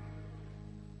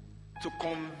to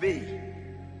convey.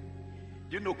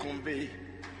 You know,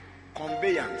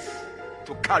 conveyance,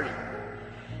 to carry.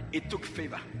 It took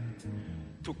favor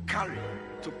to carry,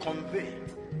 to convey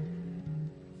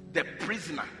the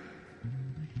prisoner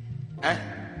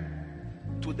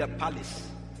to the palace.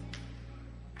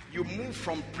 you move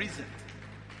from prison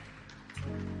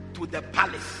to the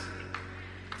palace.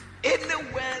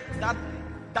 Anywhere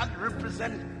that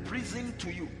represents prison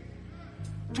to you.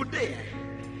 Today,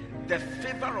 the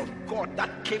favor of God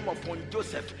that came upon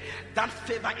Joseph, that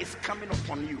favor is coming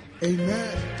upon you.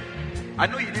 Amen. I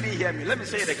know you didn't hear me. Let me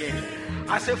say it again.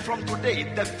 I say from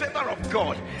today, the favor of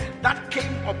God that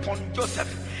came upon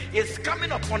Joseph is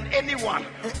coming upon anyone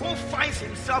who finds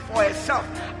himself or herself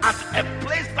at a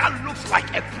place that looks like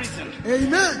a prison.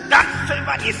 Amen. That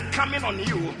favor is coming on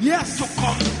you. Yes. To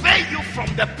convey you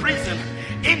from the prison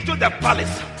into the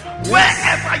palace.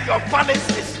 Wherever your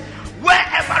palace is,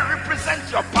 wherever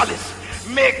represents your palace,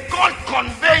 may God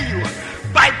convey you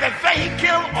by the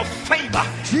vehicle of favor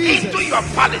Jesus. into your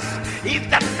palace in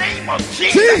the name of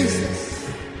Jesus. Jesus.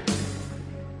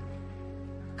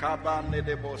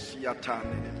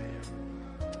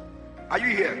 Are you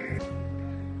here?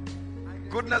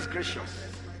 Goodness gracious,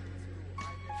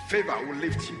 favor will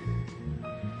lift you.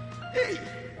 Hey,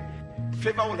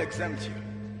 favor will exempt you.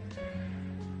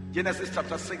 Genesis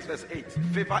chapter 6 verse 8.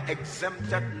 Favor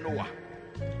exempted Noah.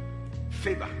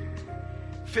 Favor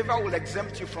will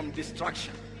exempt you from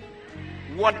destruction.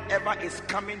 Whatever is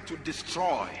coming to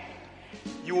destroy,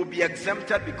 you will be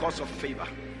exempted because of favor.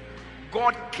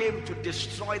 God came to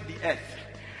destroy the earth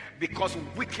because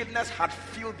wickedness had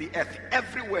filled the earth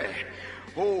everywhere.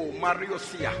 Oh,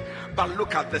 Mariosia. But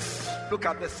look at this. Look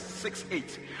at this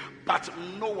 6:8. But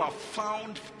Noah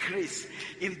found grace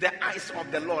in the eyes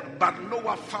of the Lord. But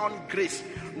Noah found grace.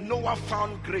 Noah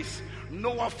found grace.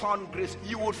 Noah found grace.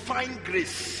 You will find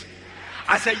grace.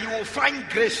 I said you will find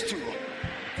grace too.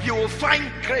 You will find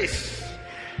grace.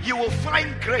 You will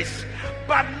find grace.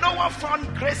 But Noah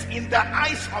found grace in the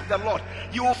eyes of the Lord.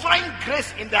 You will find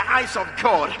grace in the eyes of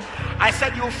God. I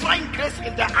said you will find grace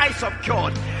in the eyes of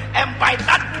God. And by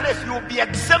that grace you will be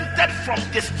exempted from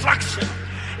destruction.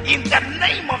 In the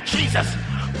name of Jesus,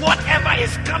 whatever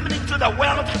is coming into the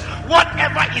world,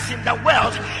 whatever is in the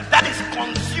world that is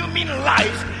consuming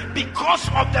lives, because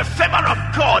of the favor of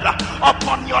God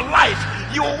upon your life,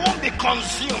 you won't be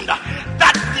consumed.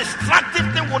 That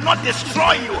destructive thing will not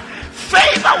destroy you.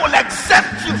 Favor will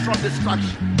exempt you from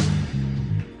destruction.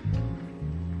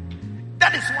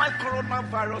 That is why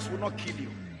coronavirus will not kill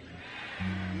you.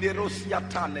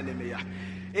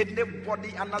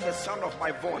 Anybody under the sound of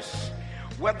my voice,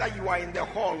 whether you are in the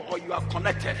hall or you are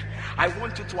connected, I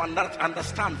want you to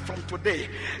understand from today,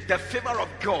 the favor of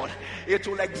God, it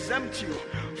will exempt you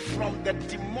from the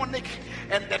demonic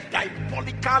and the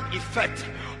diabolical effect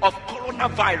of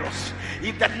coronavirus.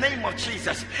 In the name of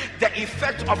Jesus, the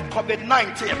effect of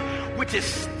COVID-19, which is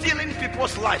stealing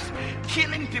people's lives,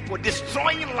 killing people,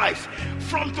 destroying lives.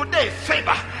 From today,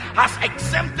 favor has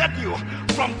exempted you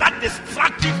from that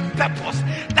destructive purpose,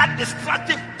 that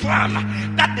destructive plan,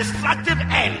 that destructive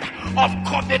end of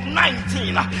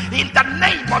COVID-19. In the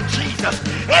name of Jesus,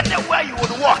 anywhere you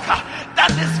would walk, that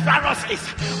this virus is,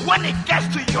 when it gets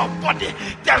to your body,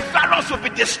 the virus will be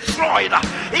destroyed.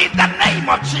 In the name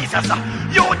of Jesus,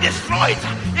 you will destroy it.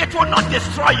 It will not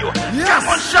destroy you. Yes. Come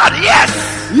on, shout yes.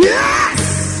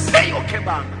 Yes. Hey, okay,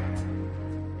 bang.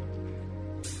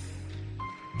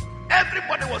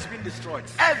 Everybody was being destroyed.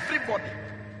 Everybody.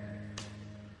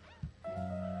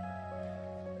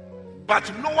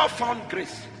 But Noah found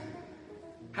grace.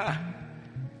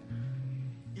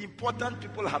 Important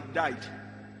people have died.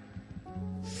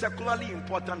 Secularly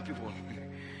important people.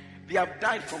 They have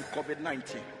died from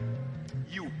COVID-19.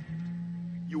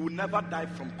 You will never die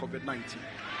from COVID-19.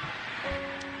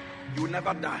 You will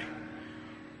never die.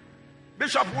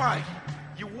 Bishop, why?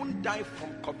 You won't die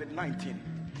from COVID-19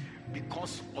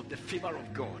 because of the favor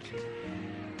of God.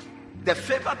 The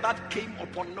favor that came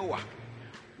upon Noah,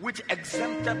 which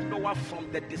exempted Noah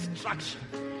from the destruction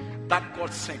that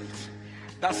God sent,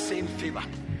 that same favor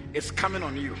is coming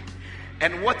on you.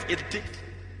 And what it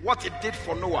did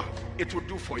for Noah, it will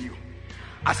do for you.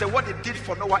 I said, what it did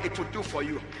for Noah, it will do for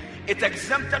you. It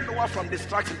exempted Noah from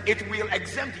destruction. It will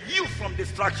exempt you from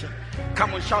destruction.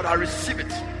 Come on, shout, I receive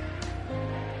it.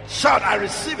 Shout, I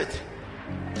receive it.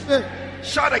 Hey.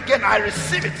 Shout again, I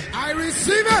receive it. I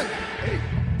receive it. Hey.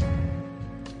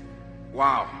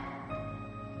 Wow.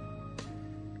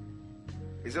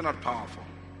 Is it not powerful?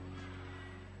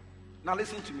 Now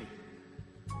listen to me.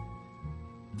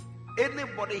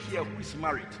 Anybody here who is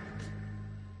married,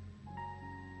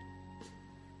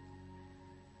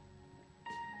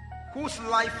 whose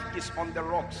life is on the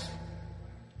rocks,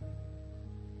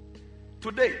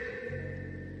 today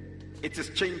it is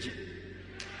changing.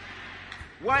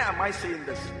 Why am I saying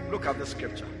this? Look at the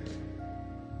scripture.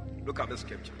 Look at the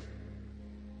scripture.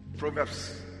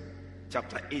 Proverbs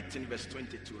chapter 18 verse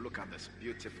 22. Look at this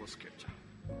beautiful scripture.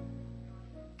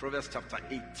 Proverbs chapter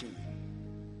 18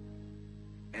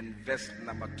 and verse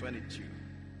number 22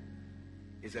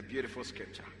 is a beautiful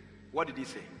scripture. What did he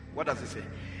say? What does it say?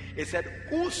 It said,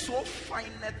 whoso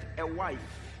findeth a wife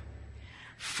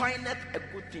findeth a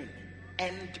good thing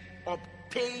and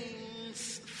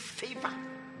obtains favor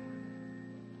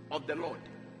of the Lord.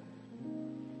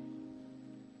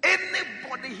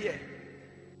 Anybody here,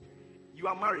 you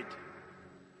are married,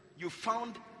 you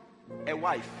found a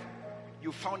wife,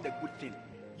 you found a good thing,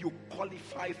 you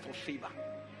qualify for favor.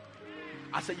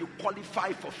 I say you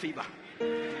qualify for favor.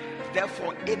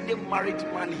 Therefore, any married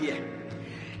man here,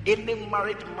 any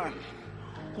married man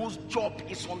whose job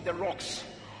is on the rocks,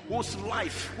 whose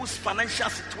life, whose financial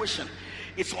situation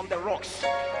is on the rocks,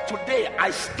 today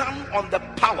I stand on the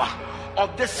power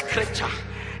of this scripture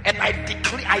and I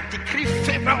decree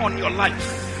favor on your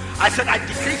life. I said I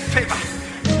decree favor.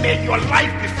 May your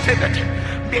life be favored.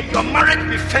 May your marriage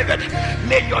be favored.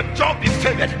 May your job be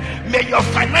favored. May your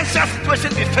financial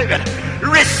situation be favored.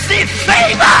 Receive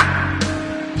favor.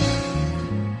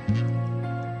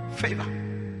 Favor.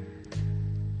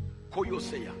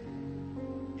 Koyoseya.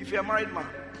 If you're a married man,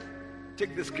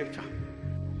 take this scripture.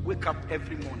 Wake up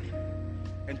every morning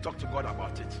and talk to God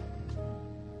about it.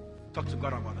 Talk to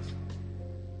God about it.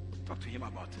 Talk to him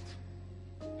about it.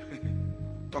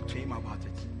 Talk to him about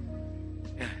it.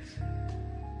 Yes.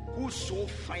 Whoso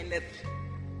findeth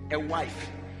a wife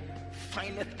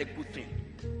findeth a good thing.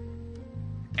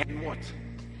 And what?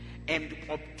 And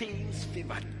obtains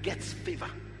favor, gets favor.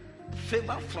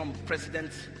 Favor from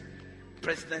President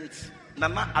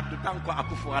Nana Addo Dankwa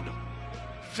Akufo-Addo.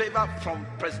 Favor from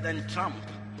President Trump.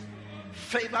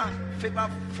 Favor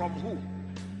from who?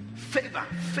 Favor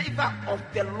of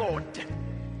the Lord.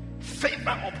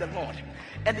 Favor of the Lord.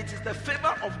 And it is the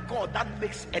favor of God that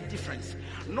makes a difference,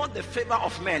 not the favor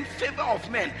of men. Favor of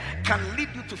men can lead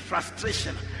you to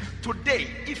frustration. Today,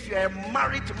 if you're a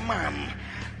married man,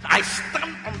 I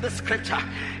stand on this scripture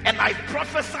and I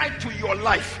prophesy to your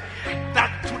life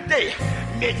that today,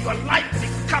 may your life be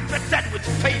carpeted with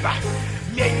favor.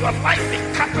 May your life be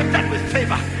carpeted with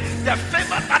favor. The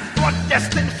favor that God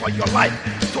destined for your life,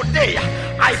 today,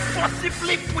 I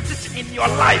forcibly put it in your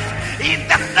life in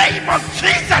the name of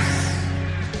Jesus.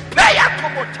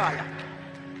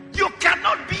 You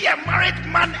cannot be a married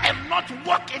man and not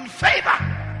walk in favor.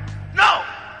 No.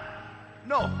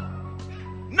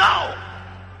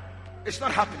 It's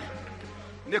not happening.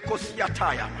 You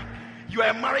are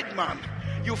a married man.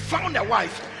 You found a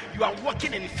wife. You are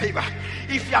walking in favor.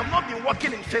 If you have not been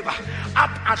walking in favor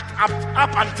up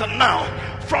until now,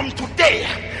 from today,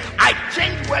 I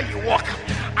change where you walk.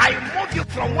 I move you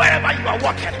from wherever you are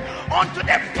walking onto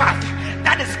the path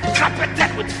that is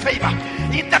carpeted with favor.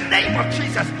 In the name of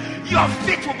Jesus, your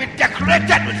feet will be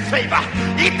decorated with favor.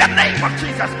 In the name of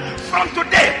Jesus, from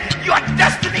today, your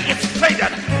destiny is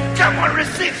favored. Come on,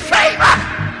 receive favor.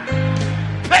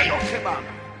 Pay your favor.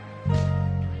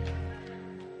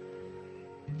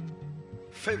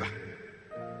 Favor.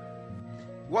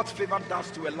 What favor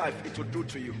does to a life, it will do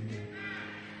to you.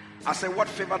 I say, what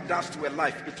favor does to a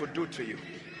life, it will do to you.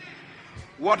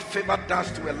 What favor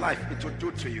does to a life, it will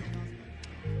do to you.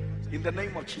 In the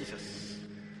name of Jesus.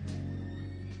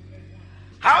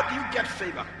 How do you get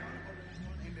favor?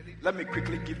 Let me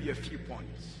quickly give you a few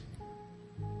points.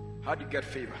 How do you get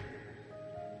favor?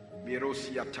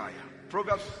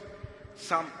 Proverbs,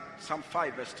 Psalm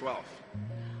 5 verse 12.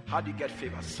 How do you get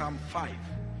favor? Psalm 5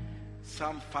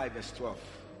 verse 12.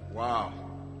 Wow.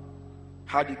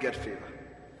 How do you get favor?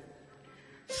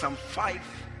 Psalm 5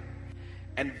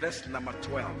 and verse number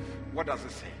 12. What does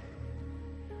it say?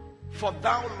 For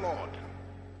thou, Lord,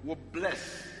 will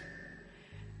bless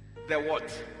the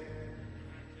what?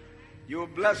 You will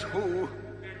bless who?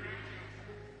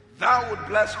 Thou would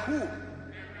bless who?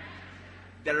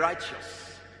 The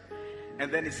righteous.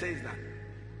 And then it says that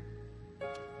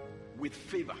with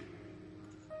favor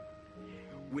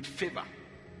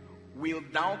will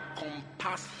thou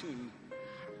compass him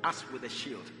as with a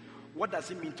shield. What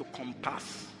does it mean to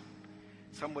compass?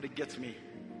 Somebody gets me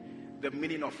the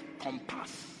meaning of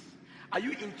compass. Are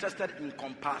you interested in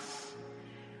compass?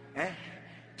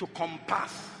 To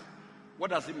compass, what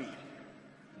does it mean?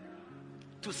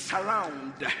 To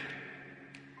surround,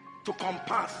 to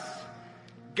compass.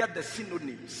 Get the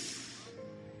synonyms.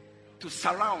 To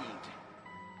surround.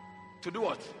 To do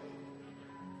what?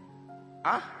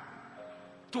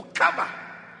 To cover.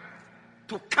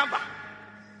 To cover.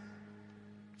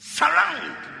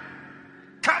 Surround.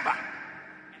 Cover.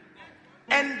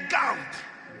 Engulf.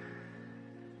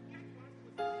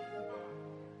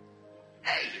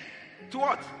 Hey, to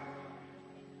what?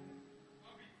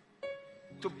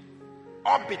 To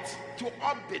orbit. To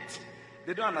orbit.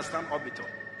 They don't understand orbital.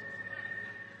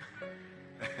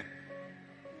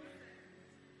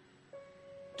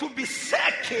 To be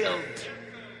circled.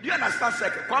 Do you understand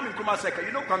circle? Kwame Nkrumah circle.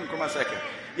 You know Kwame Nkrumah circle?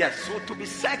 Yes. So to be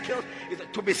circled is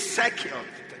to be circled.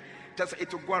 Just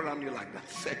it will go around you like that.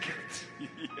 Circled.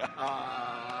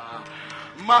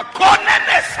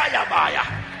 Makonene sayabaya.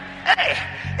 Hey,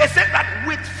 it said that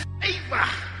with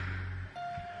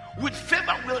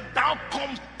favor will thou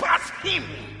compass him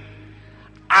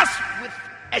as with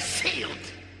a shield.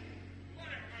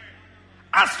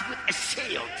 As with a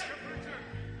shield.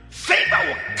 Favor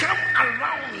will come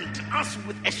around us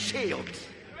with a shield.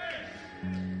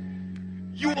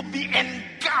 You will be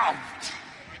engulfed.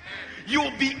 You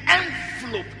will be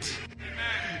enveloped.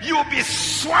 You will be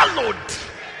swallowed.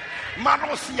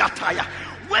 Marosiataya.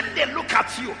 When they look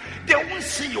at you, they won't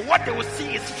see you. What they will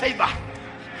see is favor.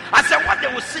 I said, what they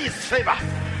will see is favor.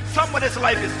 Somebody's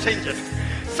life is changing.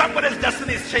 Somebody's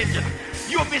destiny is changing.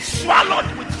 You'll be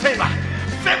swallowed with favor.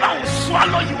 Favor will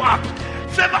swallow you up.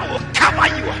 Favor will cover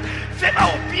you. Favor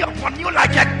will be upon you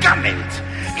like a garment.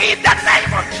 In the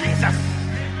name of Jesus.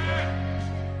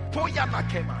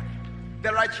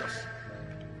 The righteous.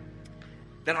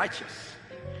 The righteous.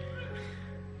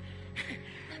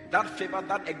 That favor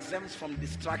that exempts from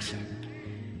distraction,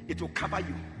 it will cover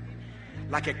you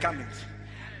like a garment.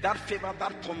 That favor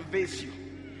that conveys you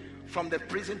from the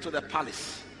prison to the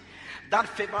palace. That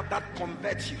favor that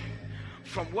converts you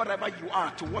from whatever you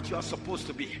are to what you are supposed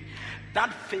to be.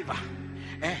 That favor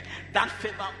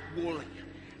will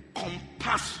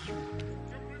compass you.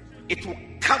 It will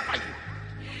cover you.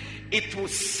 It will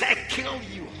circle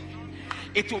you.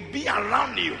 It will be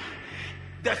around you.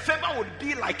 The favor will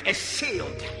be like a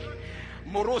shield.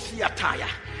 Morosiataya.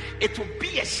 It will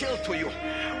be a shield to you.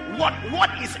 What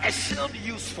is a shield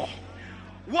used for?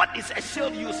 What is a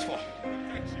shield used for?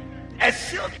 A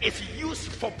shield is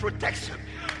used for protection.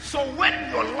 So when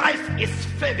your life is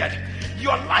favored,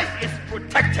 your life is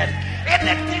protected.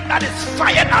 Anything that is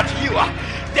fired at you,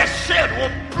 the shield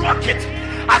will block it.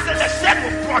 I said the shield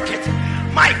will block it.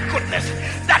 My goodness,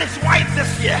 that is why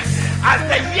this year, as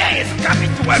the year is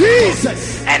coming to a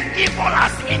close and evil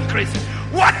has increased,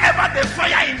 whatever they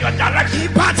fire in your direction,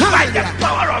 by the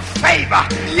power of favor,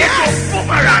 it will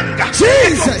boomerang,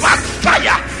 it will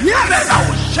backfire. Favor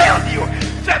will shield you.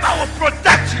 Favor will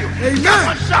protect you. Amen.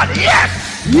 Come on, shout, yes.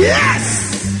 Yes.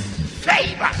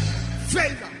 Favor.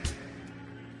 Favor.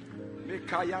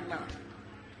 Mikayana.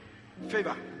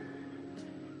 Favor.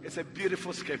 It's a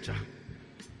beautiful scripture.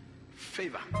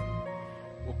 Favor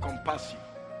will compass you.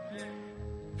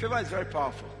 Favor is very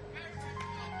powerful.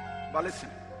 But listen.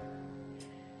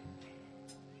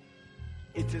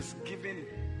 It is given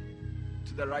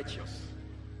to the righteous.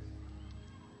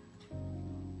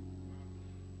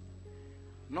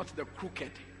 Not the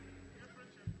crooked.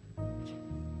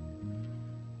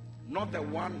 Not the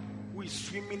one who is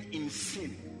swimming in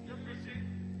sin.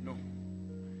 No.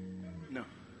 No.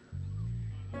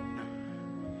 No.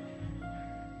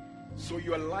 So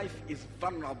your life is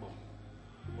vulnerable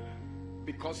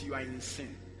because you are in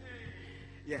sin.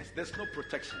 Yes, there's no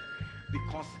protection.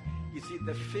 Because you see,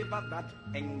 the favor that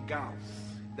engulfs,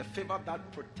 the favor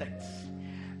that protects,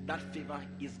 that favor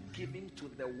is given to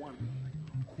the one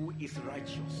who is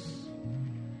righteous.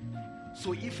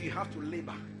 So if you have to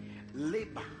labor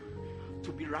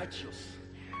to be righteous,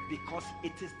 because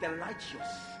it is the righteous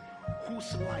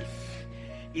whose life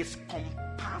is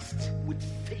compassed with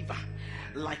favor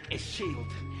like a shield.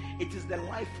 It is the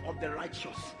life of the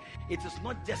righteous. It is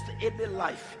not just any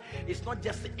life. It's not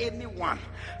just anyone.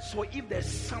 So if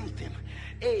there's something,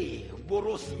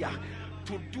 Borosia,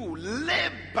 to do,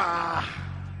 labor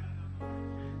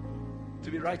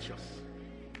to be righteous.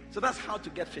 So that's how to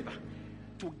get favor.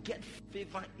 To get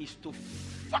favor is to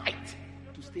fight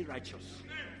to stay righteous.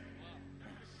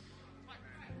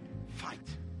 Fight.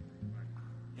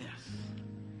 Yes.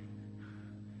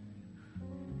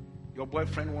 Your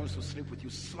boyfriend wants to sleep with you,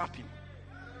 slap him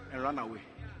and run away.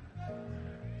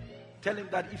 Tell him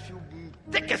that if you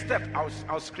take a step,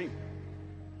 I'll scream.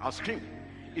 I'll scream.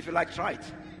 If you like, try it.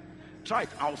 Try it.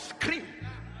 I'll scream.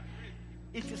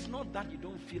 It is not that you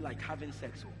don't feel like having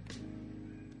sex.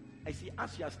 I see,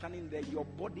 as you are standing there, your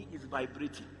body is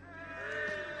vibrating.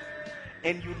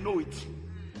 And you know it.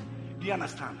 Do you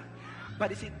understand? But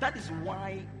you see, that is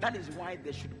why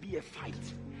there should be a fight.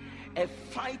 A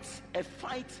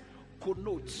fight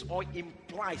connotes or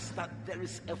implies that there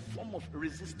is a form of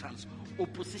resistance,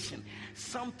 opposition,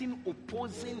 something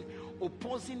opposing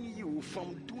opposing you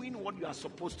from doing what you are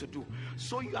supposed to do.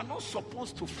 So you are not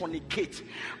supposed to fornicate.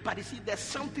 But you see, there's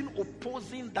something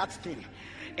opposing that thing.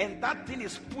 And that thing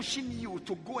is pushing you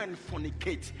to go and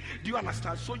fornicate. Do you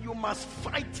understand? So you must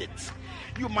fight it.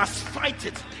 You must fight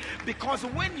it. Because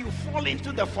when you fall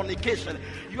into the fornication,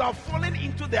 you are falling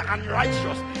into the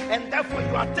unrighteous. And therefore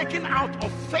you are taken out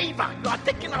of favor. You are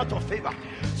taken out of favor.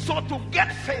 So to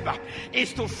get favor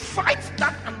is to fight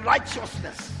that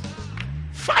unrighteousness.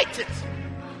 Fight it.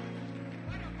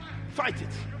 Fight it.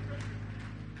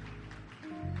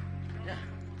 Yeah.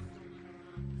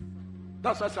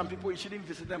 That's why some people, you shouldn't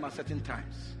visit them at certain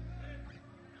times.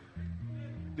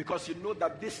 Because you know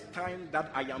that this time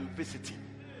that I am visiting,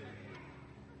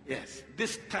 yes,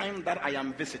 this time that I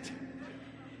am visiting,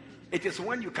 it is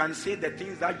when you can say the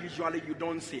things that usually you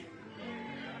don't say.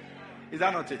 Is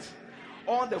that not it?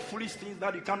 All the foolish things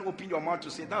that you can't open your mouth to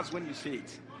say, that's when you say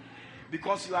it.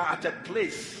 Because you are at a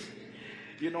place,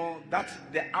 you know, that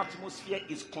the atmosphere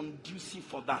is conducive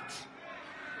for that.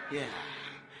 Yeah.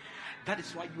 That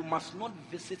is why you must not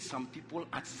visit some people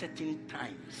at certain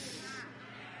times.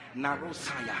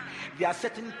 Narosaya. There are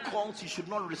certain calls you should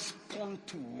not respond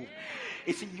to.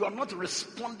 You see, you are not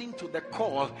responding to the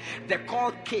call. The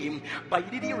call came, but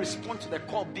you didn't respond to the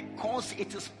call because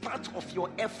it is part of your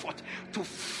effort to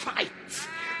fight,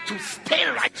 to stay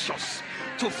righteous,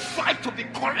 to fight to be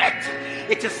correct.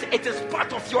 It is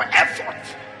part of your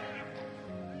effort.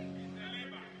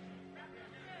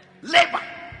 Labor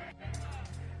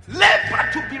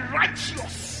to be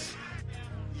righteous.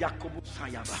 Yakobo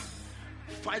Sayaba.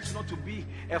 Fight not to be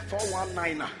a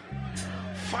 419er.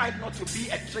 Fight not to be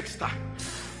a trickster.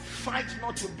 Fight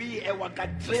not to be a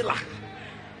wagadrela.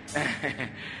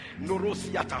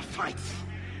 Norosiata, fight.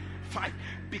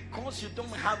 Because you don't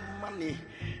have money,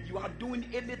 you are doing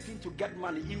anything to get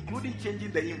money, including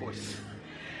changing the invoice.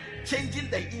 Changing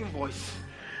the invoice.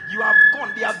 You have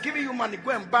gone, they have given you money,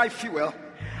 go and buy fuel.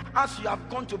 As you have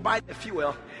gone to buy the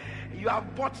fuel, you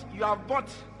have bought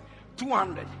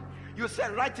 200. You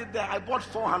said, write it there, I bought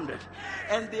 400.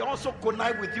 And they also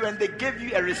connive with you and they gave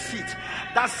you a receipt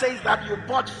that says that you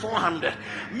bought 400.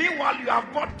 Meanwhile, you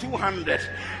have bought 200.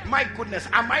 My goodness,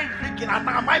 am I rigging? Am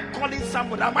I calling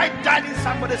somebody? Am I dialing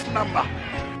somebody's number?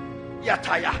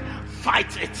 Yataya,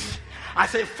 fight it. I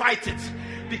say fight it.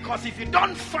 Because if you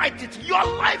don't fight it, your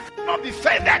life will not be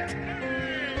favored.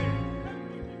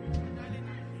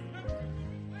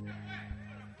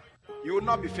 You will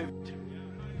not be favored.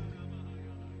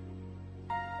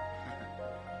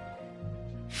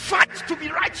 Fight to be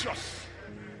righteous.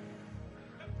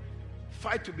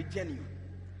 Fight to be genuine.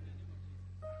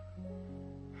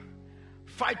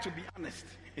 Fight to be honest.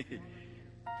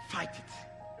 Fight it.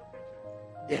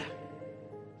 Yeah.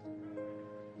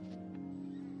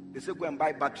 They say go and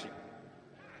buy battery.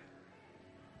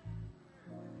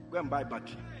 Go and buy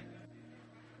battery.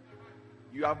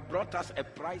 You have brought us a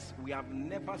price we have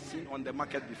never seen on the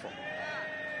market before.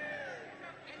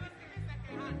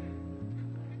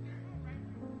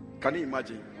 Can you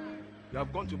imagine? You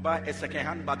have gone to buy a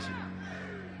second-hand battery.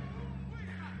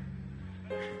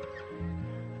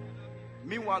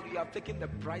 Meanwhile, you have taken the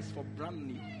price for brand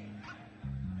new.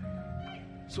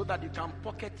 So that you can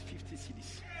pocket 50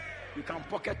 cedis. You can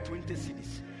pocket 20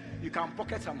 cedis. You can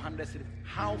pocket some 100 cedis.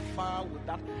 How far would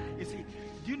that? You see,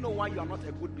 do you know why you are not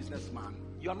a good businessman?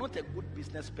 You are not a good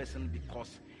business person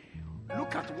because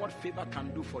look at what favor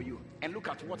can do for you and look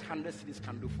at what 100 cedis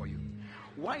can do for you.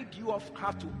 Why do you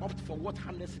have to opt for what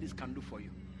 100 cedis can do for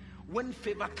you when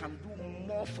favor can do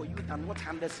more for you than what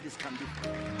 100 cedis can do for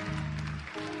you?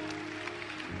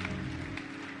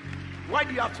 Why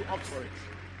do you have to opt for it?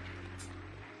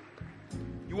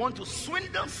 You want to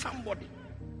swindle somebody.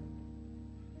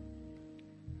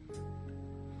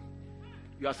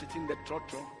 You are sitting the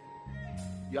trotro.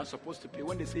 You are supposed to pay.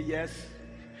 When they say yes,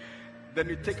 then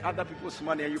you take other people's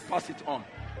money and you pass it on.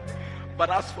 But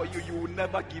as for you, you will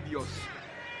never give yours.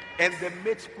 And the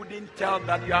mates couldn't tell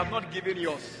that you have not given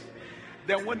yours.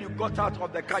 Then when you got out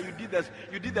of the car, you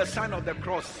did the sign of the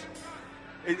cross.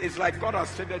 It's like God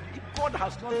has favored you. If God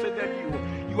has not favored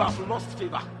you, you have lost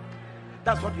favor.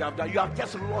 That's what you have done. You have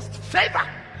just lost favor.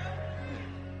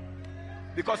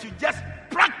 Because you just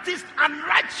practiced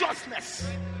unrighteousness.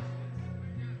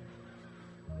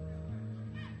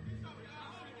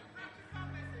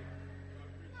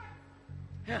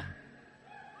 Yeah.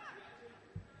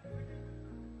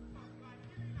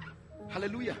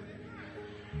 Hallelujah.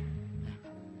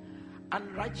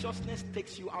 Unrighteousness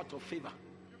takes you out of favor.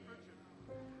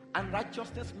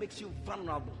 Unrighteousness makes you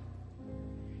vulnerable.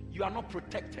 You are not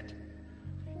protected.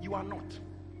 You are not.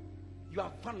 You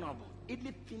are vulnerable.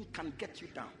 Anything can get you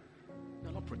down. You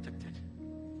are not protected.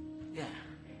 Yeah.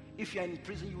 If you are in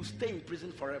prison, you stay in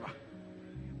prison forever.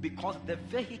 Because the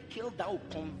vehicle that will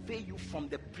convey you from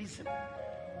the prison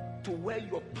to where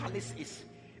your palace is,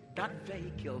 that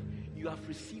vehicle, you have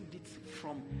received it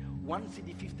from 1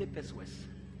 cedi 50 pesos.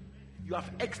 You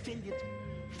have exchanged it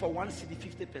for 1 cedi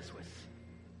 50 pesos.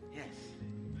 Yes.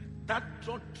 That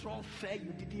trot fare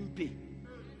you didn't pay.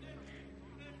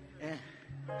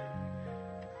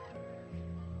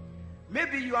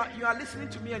 Maybe you are listening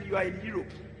to me and you are in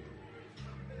Europe.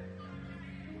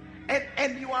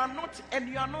 And you are not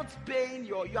paying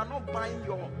you are not buying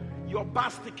your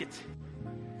bus ticket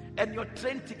and your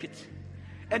train ticket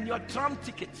and your tram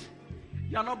ticket.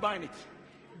 You are not buying it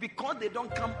because they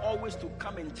don't come always to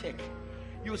come and check.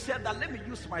 You said that let me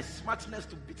use my smartness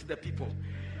to beat the people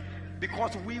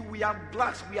because we are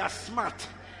blacks, we are smart.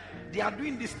 They are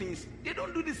doing these things. They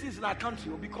don't do these things in our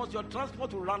country because your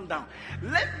transport will run down.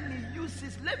 Let me use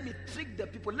this. Let me trick the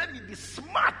people. Let me be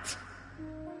smart.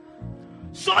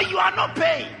 So you are not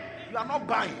paying. You are not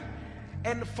buying.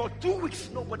 And for 2 weeks,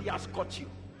 nobody has caught you.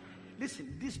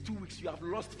 Listen, these 2 weeks, you have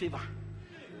lost favor.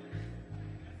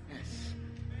 Yes.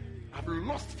 I've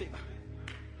lost favor.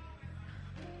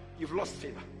 You've lost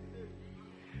favor.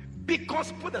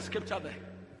 Because, put the scripture there.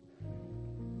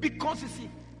 Because you see,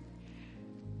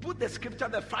 put the scripture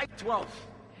there, 5:12.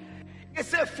 It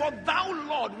says, for thou,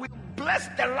 Lord, will bless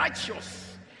the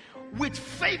righteous with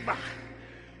favor.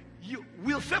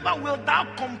 Will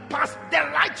thou compass the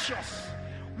righteous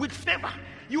with favor.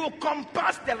 You will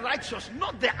compass the righteous,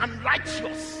 not the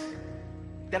unrighteous.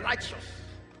 The righteous.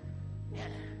 Yeah.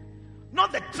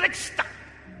 Not the trickster.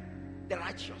 The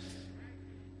righteous.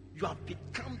 You have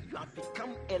become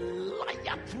a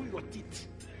liar through your teeth.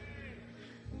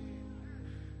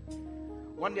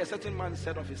 One day a certain man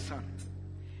said of his son,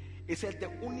 he said, the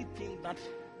only thing that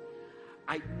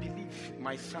I believe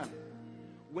my son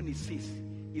when he says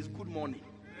is good morning.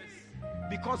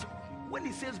 Because when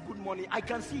he says good morning, I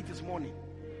can see it is morning.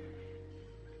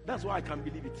 That's why I can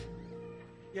believe it.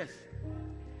 Yes.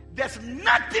 There's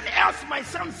nothing else my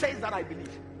son says that I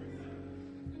believe.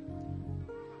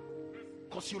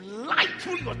 Because you lie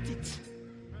through your teeth.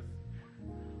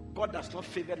 God does not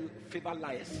favor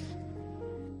liars.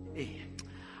 Hey,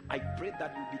 I pray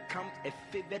that you become a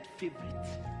favored favorite.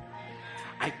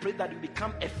 I pray that you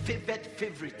become a favored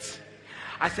favorite.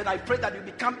 I said, I pray that you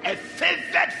become a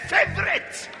favored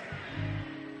favorite.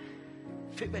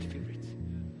 Favored favorite.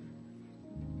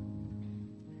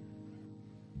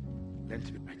 Learn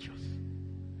to be righteous.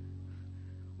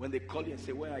 When they call you and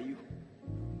say, where are you?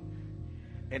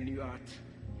 And you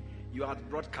are at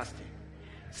broadcasting.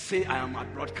 Say, I am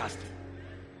at broadcasting.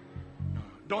 No,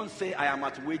 don't say, I am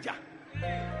at wager.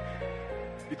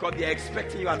 Because they are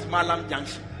expecting you at Malam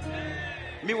Junction.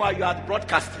 Meanwhile, you are at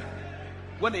broadcasting.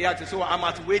 When they have to say, I'm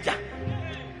at wager.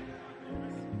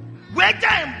 Wager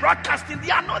and broadcasting, they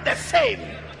are not the same.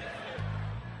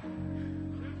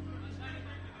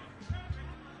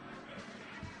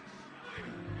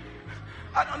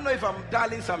 I don't know if I'm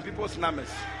dialing some people's numbers.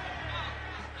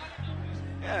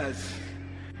 Yes.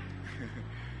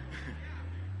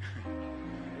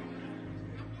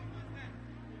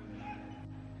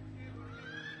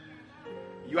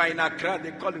 You are in Accra,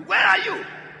 they call you. Where are you?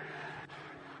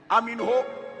 I'm in Hope.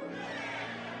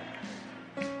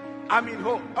 I'm in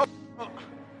Hope. Oh.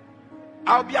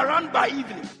 I'll be around by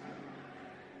evening.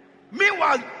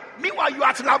 Meanwhile, you are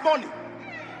at Laboni.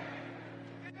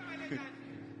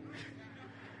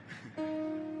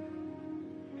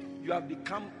 You have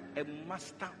become a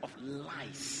master of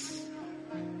lies.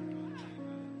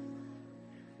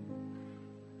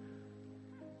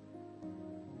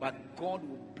 But God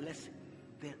will bless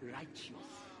the righteous.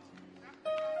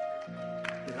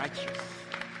 The righteous.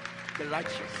 The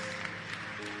righteous.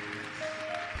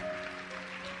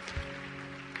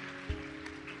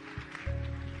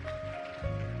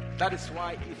 That is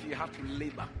why if you have to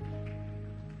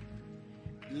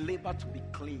labor to be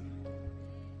clean.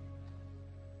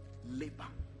 Labor.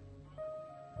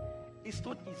 It's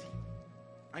not easy.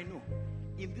 I know.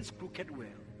 In this crooked world,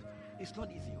 it's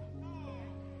not easy.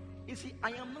 You see,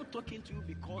 I am not talking to you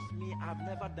because me, I've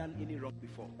never done any wrong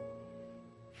before.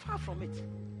 Far from it.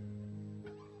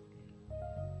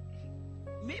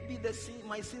 Maybe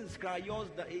my sins cry, yours,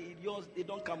 they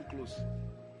don't come close.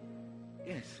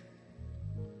 Yes.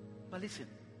 But listen,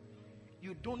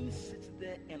 you don't sit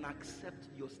there and accept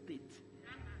your state.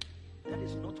 That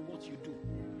is not what you do.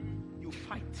 You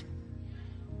fight.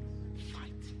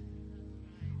 Fight.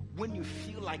 When you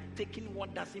feel like taking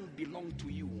what doesn't belong to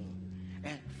you,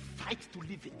 fight to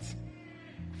leave it.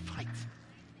 Fight.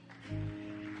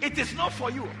 It is not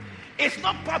for you. It's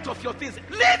not part of your things.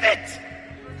 Leave it.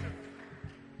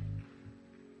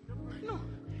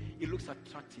 It looks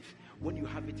attractive. When you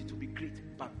have it, it will be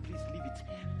great. But please leave it.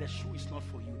 The shoe is not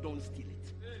for you. Don't steal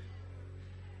it.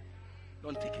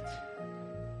 Don't take it.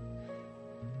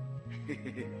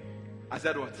 I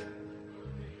said what?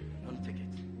 Don't take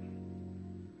it.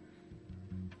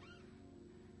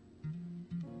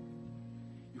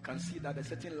 You can see that a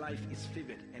certain life is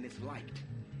favored and is liked.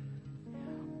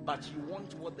 But you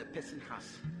want what the person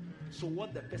has. So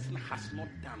what the person has not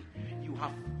done, you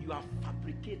have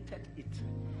fabricated it.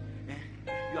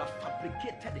 You have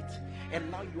fabricated it, and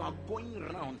now you are going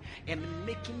around and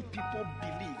making people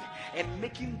believe, and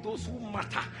making those who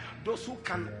matter, those who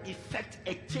can effect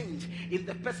a change in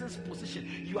the person's position,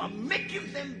 you are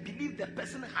making them believe the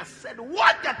person has said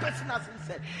what the person hasn't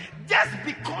said, just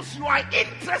because you are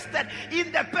interested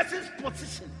in the person's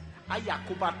position.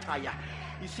 Ayakubataya.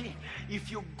 You see,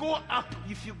 if you go up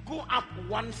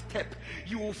one step,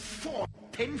 you will fall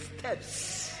 10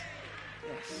 steps.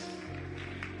 Yes.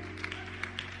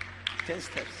 10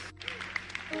 steps.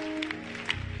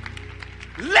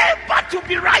 Labor to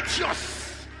be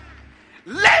righteous.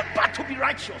 Labor to be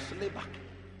righteous. Labor.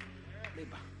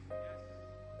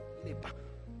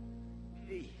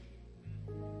 Hey.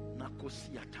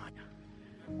 Nakosiataya.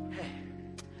 Hey.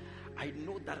 I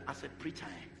know that as a preacher,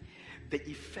 the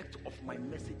effect of my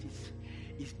messages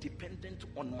is dependent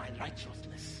on my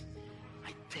righteousness.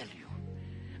 I tell you,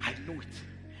 I know it.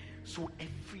 So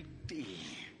every day,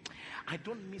 I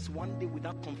don't miss one day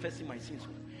without confessing my sins.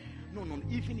 No.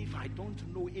 Even if I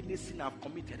don't know any sin I've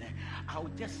committed, I'll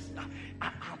just,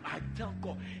 I tell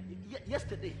God.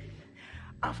 Yesterday,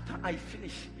 after I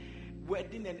finished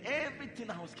wedding and everything,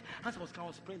 as I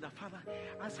was praying that, Father,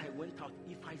 as I went out,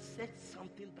 if I said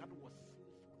something that was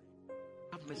sinful,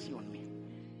 have mercy on me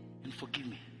and forgive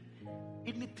me.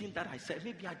 Anything that I said,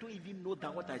 maybe I don't even know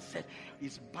that what I said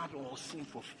is bad or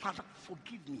sinful. Father,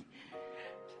 forgive me.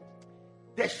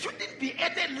 There shouldn't be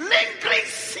any lingering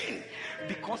sin,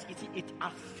 because it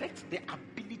affects the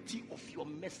ability of your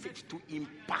message to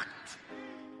impact.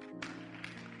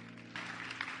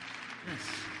 Yes.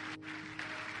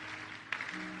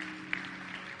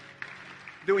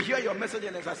 They will hear your message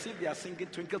and it's as if they are singing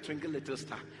Twinkle, Twinkle, Little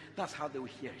Star. That's how they will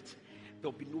hear it.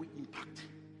 There will be no impact.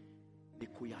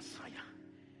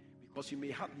 Because you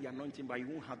may have the anointing, but you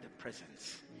won't have the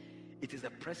presence. It is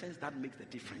the presence that makes the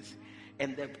difference.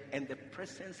 And the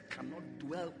presence cannot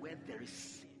dwell where there is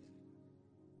sin.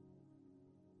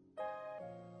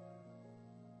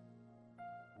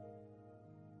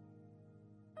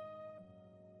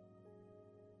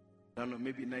 I don't know,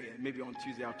 maybe on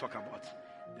Tuesday I'll talk about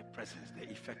the presence, the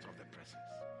effect of the presence.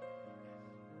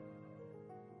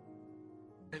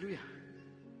 Hallelujah.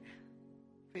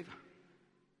 Favor.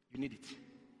 You need it.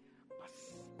 But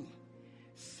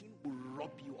sin will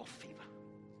rob you of favor.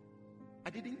 I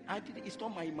didn't, it's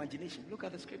not my imagination. Look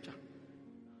at the scripture.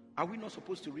 Are we not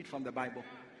supposed to read from the Bible?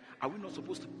 Are we not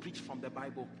supposed to preach from the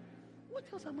Bible? What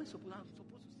else am I supposed to? I'm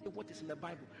supposed to say what is in the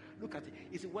Bible. Look at it.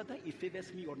 Is it whether it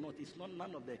favors me or not? It's not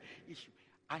none of the issue.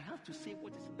 I have to say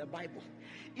what is in the Bible.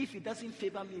 If it doesn't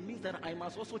favor me, it means that I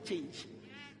must also change.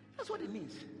 That's what it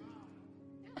means.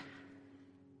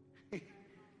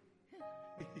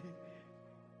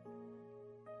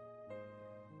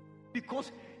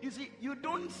 Because you see, you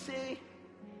don't say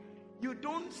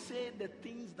the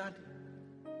things that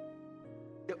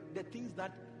the things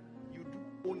that you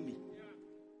do only.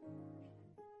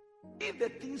 If the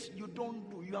things you don't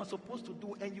do, you are supposed to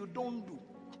do, and you don't do,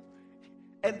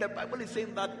 and the Bible is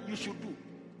saying that you should do,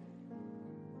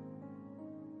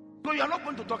 so you are not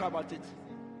going to talk about it.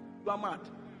 You are mad.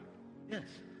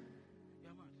 Yes, you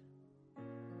are mad.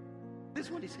 This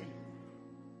is what he's saying.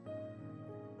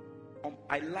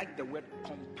 I like the word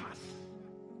compass.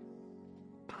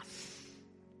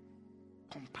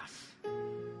 Compass.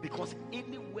 Because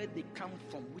anywhere they come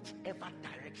from, whichever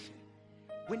direction,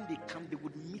 when they come, they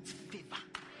would meet favor.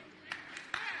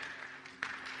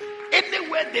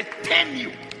 Anywhere they turn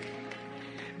you,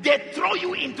 they throw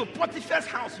you into Potiphar's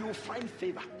house, you will find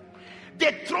favor.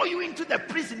 They throw you into the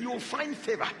prison, you will find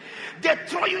favor. They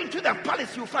throw you into the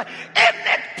palace, you will find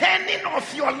any turning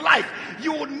of your life,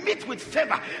 you will meet with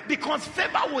favor, because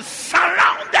favor will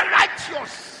surround the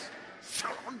righteous.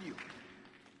 Surround you.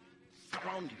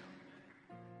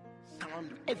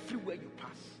 Everywhere you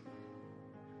pass.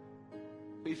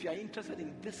 So if you are interested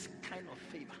in this kind of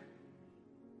favor,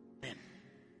 then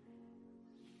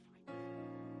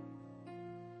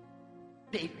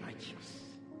stay righteous.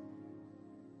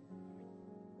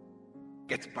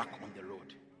 Get back on the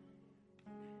road.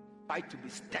 Fight to be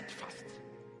steadfast.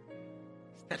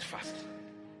 Steadfast.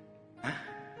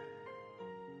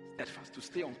 Steadfast. To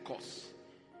stay on course.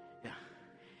 Yeah.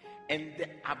 And the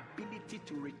ability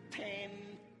to return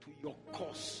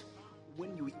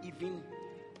even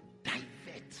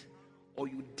divert or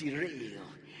you derail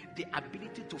the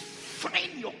ability to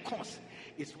find your course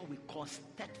is what we call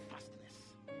steadfastness.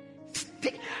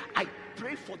 I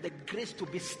pray for the grace to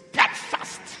be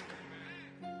steadfast.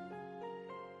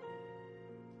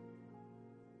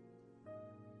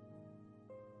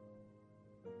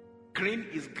 Green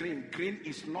is green. Green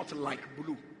is not like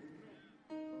blue.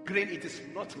 Green, it is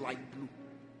not like blue.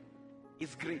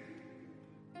 It's green.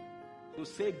 So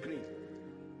say green.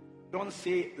 Don't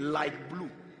say like blue.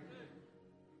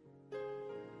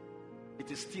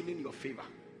 It is still in your favor.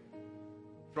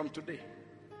 From today,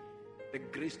 the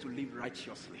grace to live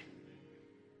righteously,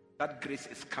 that grace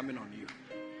is coming on you.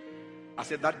 I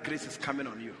said that grace is coming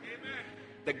on you.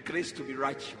 The grace to be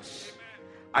righteous.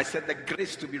 I said the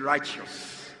grace to be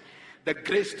righteous. The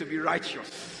grace to be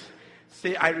righteous.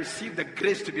 Say, I receive the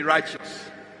grace to be righteous.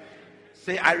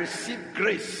 Say, I receive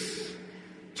grace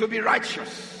to be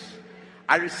righteous.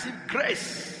 I receive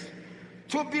grace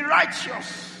to be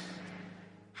righteous.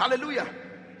 Hallelujah.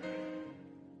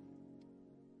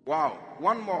 Wow.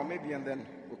 One more maybe and then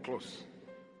we'll close.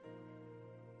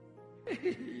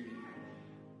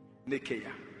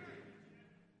 Nicaea.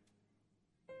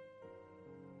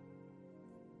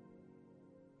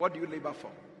 What do you labor for?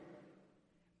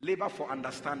 Labor for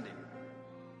understanding.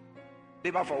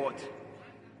 Labor for what?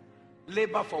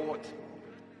 Labor for what?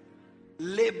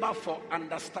 Labor for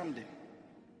understanding.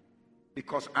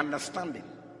 Because understanding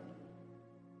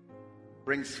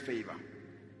brings favor.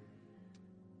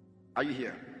 Are you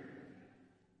here?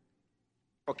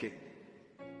 Okay.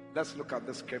 Let's look at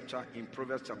the scripture in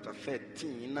Proverbs chapter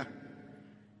 13,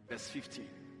 verse 15.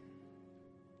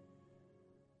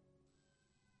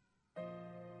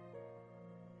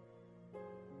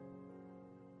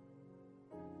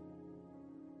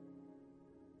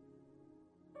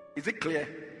 Is it clear?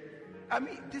 I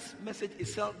mean, this message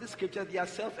itself, this scripture, they are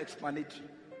self-explanatory.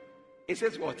 It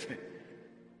says what?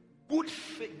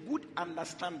 Good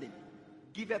understanding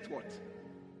giveth what?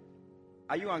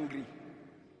 Are you angry?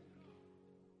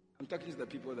 I'm talking to the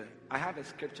people there. I have a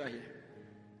scripture here.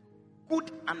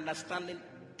 Good understanding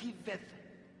giveth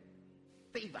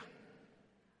favor,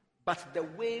 but the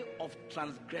way of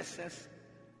transgressors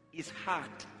is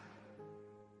hard.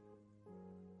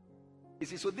 You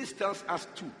see, so this tells us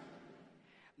two.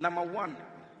 Number one,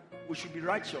 we should be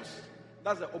righteous.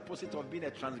 That's the opposite of being a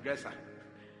transgressor.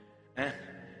 And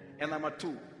number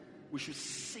two, we should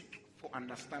seek for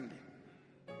understanding.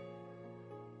 Do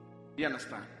you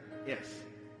understand? Yes.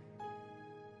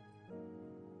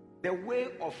 The way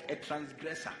of a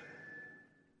transgressor,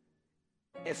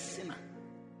 a sinner,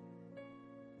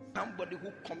 somebody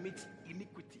who commits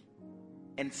iniquity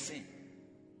and sin,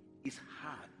 is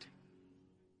hard.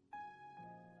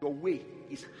 Your way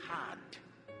is hard.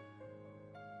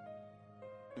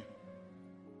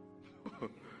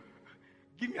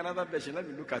 Give me another version. Let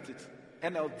me look at it.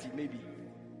 NLT maybe.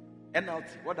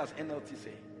 NLT. What does NLT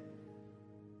say?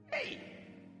 Hey.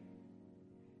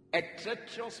 A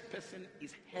treacherous person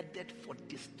is headed for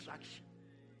destruction.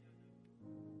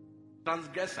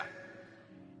 Transgressor.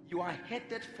 You are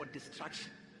headed for destruction.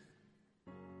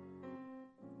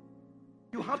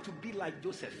 You have to be like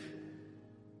Joseph.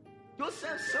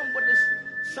 Joseph,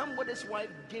 somebody's wife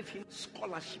gave him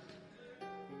scholarship.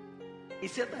 He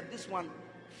said that this one,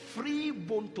 free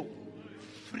bonto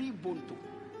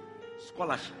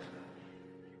scholarship.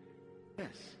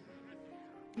 Yes.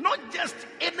 Not just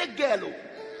any girl,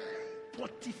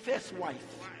 Potiphar's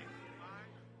wife.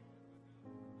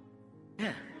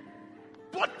 Yeah.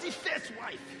 Potiphar's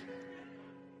wife.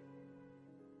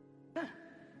 Yeah.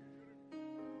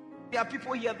 There are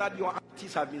people here that your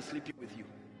aunties have been sleeping with you.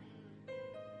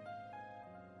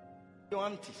 Your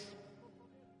aunties.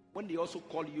 When they also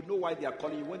call you, you know why they are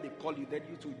calling you. When they call you, then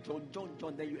you to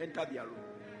John, then you enter their room.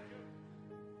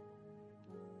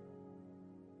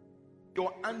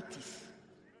 Your aunties,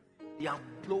 they are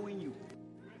blowing you.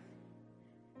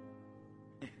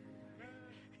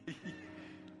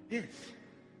 Yes.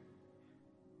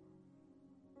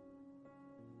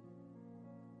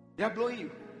 They are blowing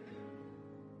you.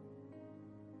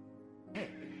 Hey,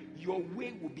 your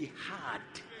way will be hard.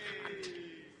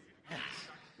 Yes.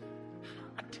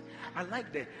 Hard. I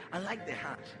like the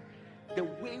hard. The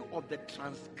way of the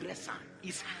transgressor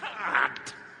is hard.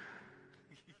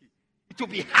 It will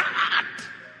be hard.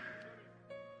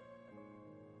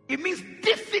 It means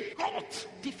difficult.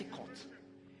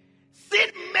 Sin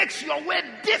makes your way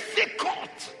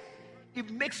difficult. It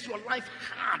makes your life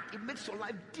hard. It makes your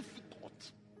life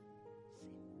difficult.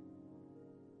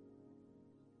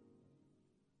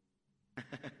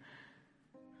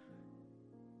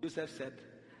 Joseph said,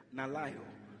 Nalayo,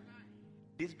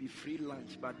 This be free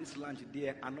lunch, but this lunch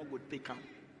there are not going to take out.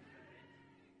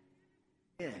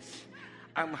 Yes.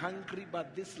 I'm hungry,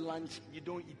 but this lunch, you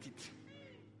don't eat it.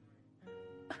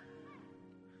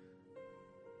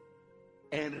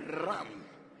 And run.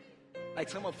 Like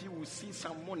some of you will see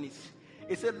some monies.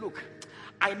 He said, look,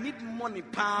 I need money,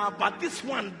 pa, but this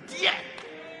one, dear,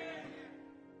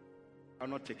 I'll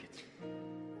not take it.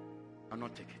 I'll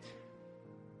not take it.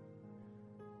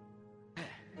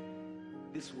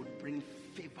 This would bring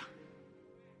favor.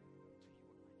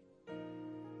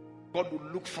 God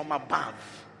will look from above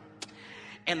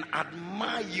and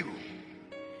admire you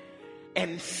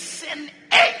and send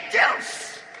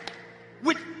angels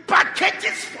with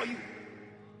packages for you.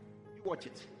 You watch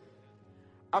it.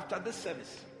 After this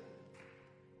service,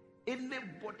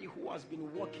 anybody who has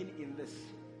been working in this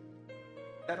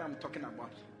that I'm talking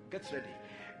about, get ready.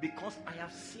 Because I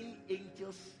have seen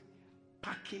angels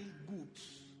packing goods.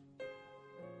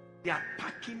 They are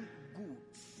packing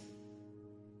goods.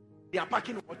 They are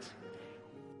packing what?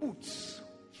 Goods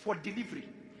for delivery.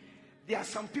 There are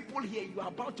some people here, you are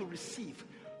about to receive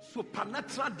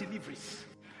supernatural deliveries.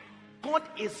 God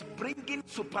is bringing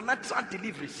supernatural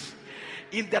deliveries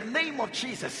in the name of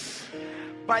Jesus.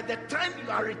 By the time you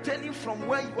are returning from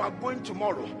where you are going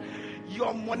tomorrow,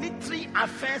 your monetary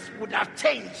affairs would have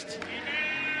changed.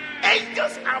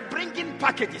 Angels are bringing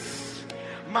packages.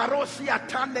 Marosia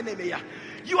Tandenemeya.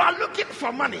 You are looking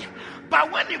for money,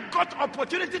 but when you got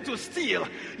opportunity to steal,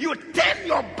 you turn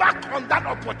your back on that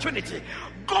opportunity.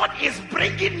 God is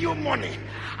bringing you money.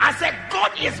 I said,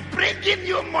 God is bringing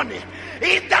you money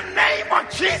in the name of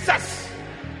Jesus.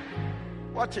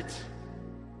 Watch it.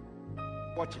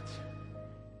 Watch it.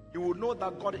 You will know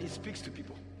that God speaks to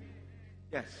people.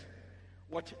 Yes.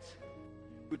 Watch it.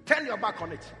 You turn your back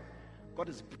on it. God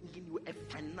is bringing you a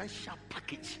financial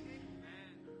package.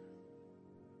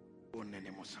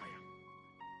 Messiah.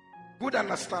 Good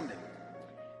understanding.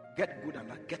 Get good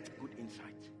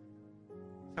insight.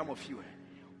 Some of you,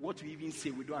 what we even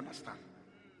say, we don't understand.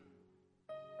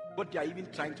 What they are even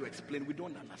trying to explain, we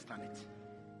don't understand it.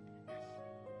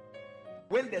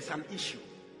 When there's an issue,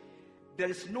 there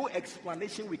is no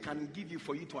explanation we can give you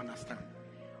for you to understand.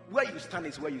 Where you stand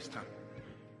is where you stand.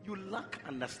 You lack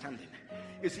understanding.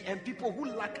 You see, and people who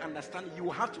lack understanding, you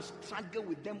have to struggle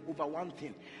with them over one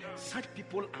thing. Such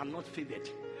people are not favored.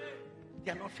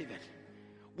 They are not favored.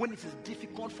 When it is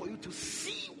difficult for you to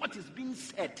see what is being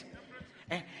said,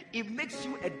 it makes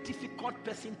you a difficult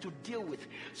person to deal with.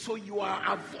 So you are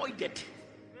avoided.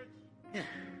 Yeah.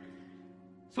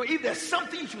 So if there's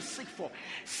something you should seek for,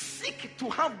 seek to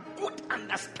have good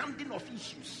understanding of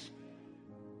issues.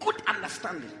 Good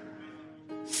understanding.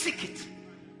 Seek it.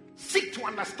 Seek to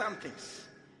understand things.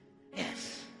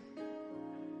 Yes.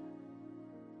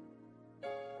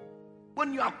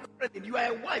 When you are quarreling, you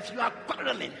are a wife, you are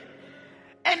quarreling.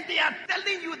 And they are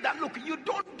telling you that, look, you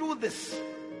don't do this.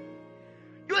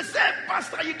 You say,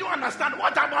 Pastor, you don't understand.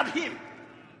 What about him?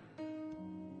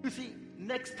 You see,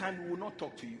 next time we will not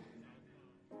talk to you.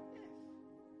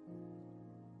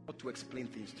 Not to explain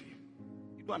things to you.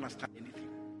 You don't understand anything.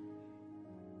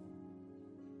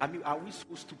 I mean, are we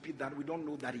so stupid that we don't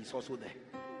know that he's also there?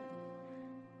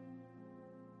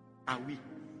 Are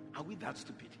we that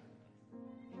stupid?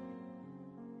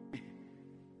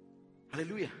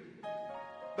 Hallelujah.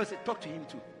 But say, talk to him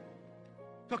too.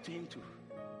 Talk to him too.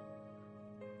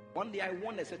 One day I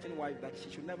warned a certain wife that she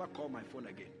should never call my phone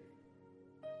again.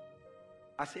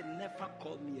 I said, never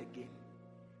call me again.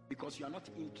 Because you are not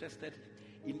interested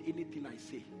in anything I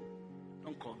say.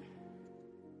 Don't call me.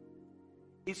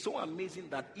 It's so amazing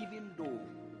that even though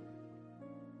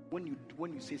when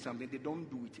you say something, they don't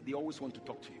do it, they always want to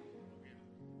talk to you.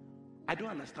 I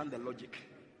don't understand the logic.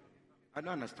 I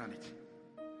don't understand it.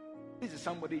 This is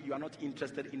somebody you are not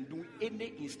interested in doing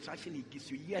any instruction he gives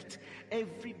you. Yet,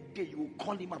 every day you will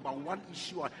call him about one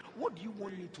issue. What do you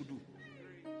want me to do?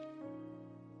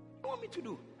 What do you want me to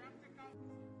do?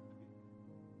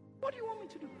 What do you want me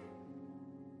to do?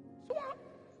 So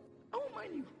I won't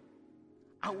mind you.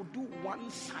 I will do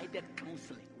one-sided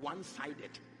counseling.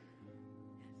 One-sided.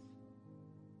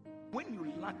 When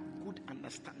you lack good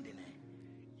understanding,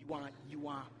 you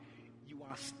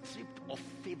are stripped of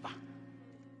favor.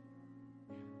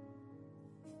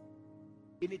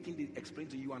 Anything they explain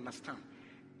to you, understand.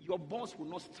 Your boss will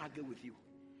not struggle with you.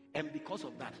 And because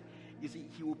of that, you see,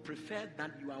 he will prefer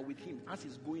that you are with him. As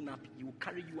he's going up, he will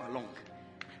carry you along.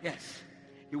 Yes.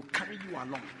 He will carry you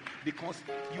along. Because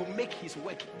you make his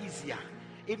work easier.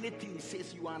 Anything he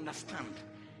says, you understand.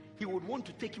 He would want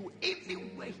to take you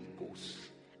anywhere he goes.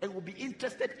 And will be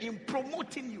interested in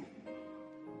promoting you.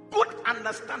 Good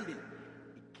understanding.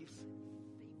 It gives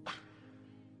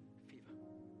favor.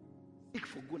 Seek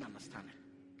for good understanding.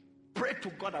 Pray to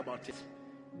God about it.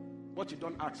 What you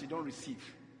don't ask, you don't receive.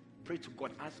 Pray to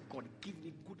God. Ask God, give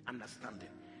me good understanding.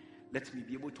 Let me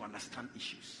be able to understand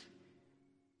issues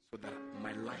so that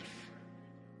my life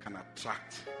can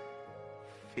attract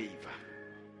favor.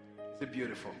 Is it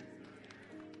beautiful?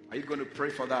 Are you going to pray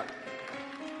for that?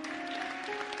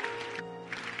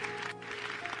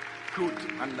 Good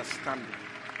understanding.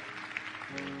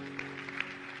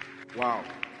 Wow.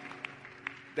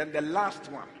 Then the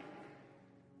last one.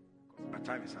 My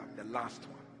time is up. The last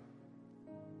one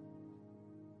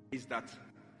is that,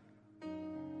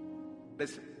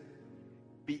 listen,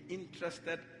 be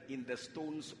interested in the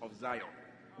stones of Zion.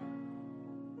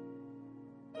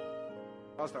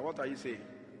 Pastor, what are you saying?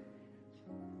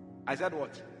 I said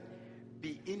what?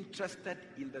 Be interested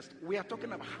in the... We are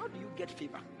talking about how do you get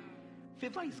favor?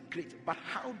 Favor is great, but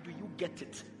how do you get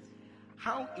it?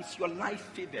 How is your life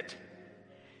favored?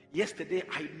 Yesterday,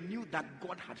 I knew that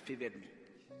God had favored me.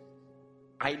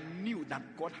 I knew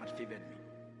that God had favored me.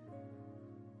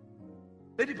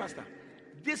 Lady Pastor,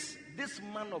 this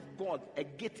man of God, a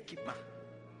gatekeeper,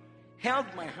 held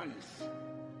my hands,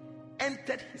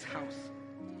 entered his house.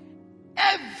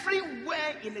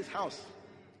 Everywhere in his house.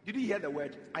 Did you hear the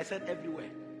word? I said everywhere.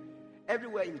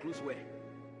 Everywhere includes where?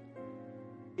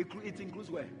 It includes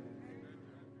where?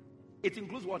 It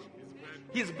includes what?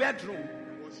 His bedroom,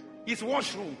 his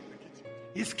washroom,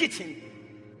 his kitchen,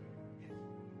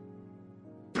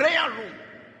 prayer room.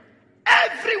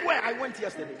 Everywhere I went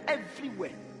yesterday,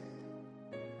 everywhere.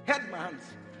 Held my hands.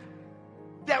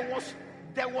 There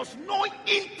was no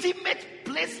intimate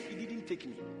place he didn't take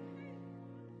me.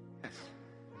 Yes.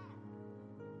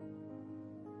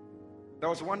 There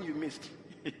was one you missed.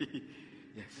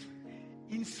 Yes.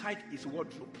 Inside his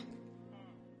wardrobe.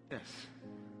 Yes.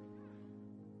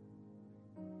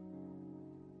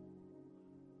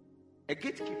 A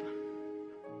gatekeeper.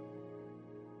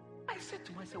 I said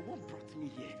to myself, what brought me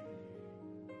here?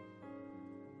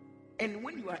 And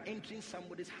when you are entering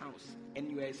somebody's house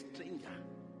and you are a stranger,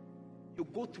 you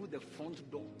go through the front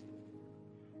door.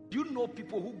 Do you know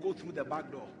people who go through the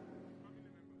back door?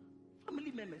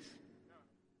 Family members.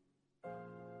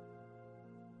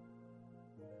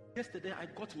 Yesterday, I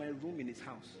got my room in his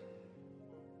house.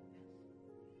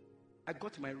 I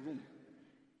got my room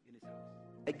in his house.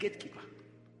 A gatekeeper.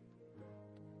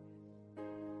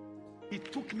 He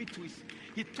took me to his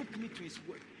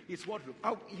wardrobe.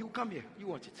 You come here, you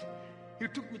watch it. He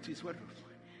took me to his wardrobe.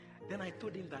 Then I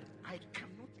told him that I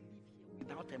cannot live here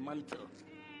without a mantle.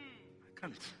 I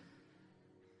can't.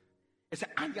 I said,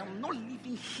 I am not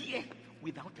living here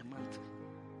without a mantle.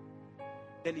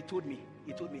 Then he told me,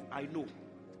 I know.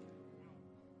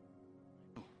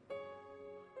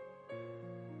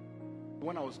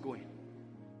 When I was going,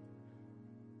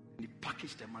 he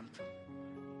packaged the mantle.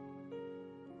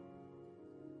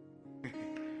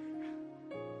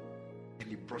 And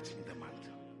he brought me the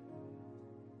mantle.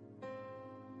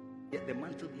 Yet the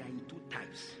mantle, they are in two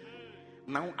types.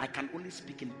 Now I can only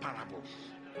speak in parables.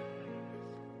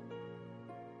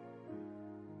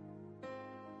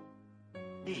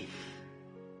 Hey.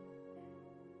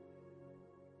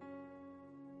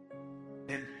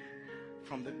 Then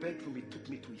from the bedroom, he took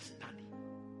me to his study.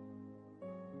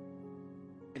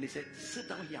 And he said, sit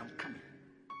down here, I'm coming.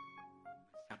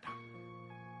 I sat down.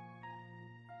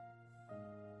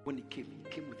 When he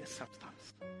came with a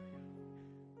substance.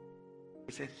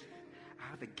 He said, I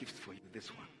have a gift for you, this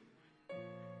one.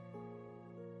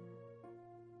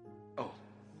 Oh.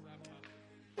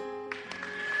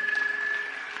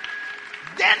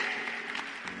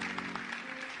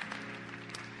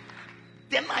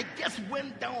 Then I just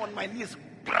went down on my knees.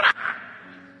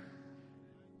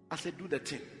 I said, do the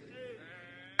thing.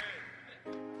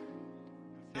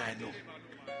 Yeah, I know.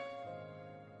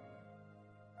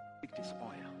 Take this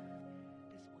oil.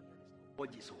 This oil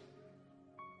is not Boji's.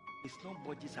 It's not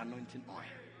Boji's anointing oil.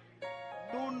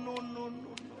 No.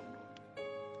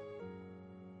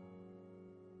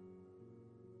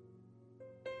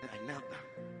 And I knelt down.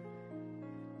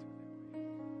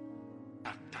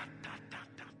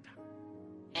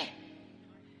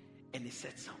 And he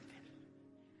said something.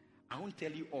 I won't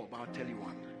tell you all, but I'll tell you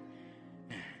one.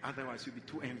 Otherwise, you'll be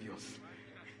too envious.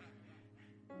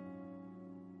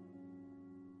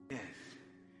 Yes.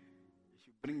 If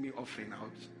you bring me offering,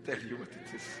 I'll tell you what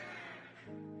it is.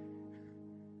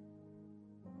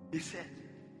 He said,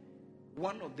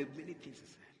 one of the many things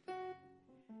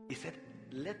he said,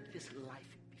 let this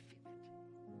life be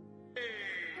favored.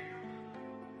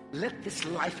 Let this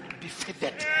life be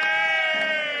favored.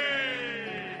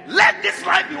 Let this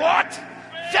life be what?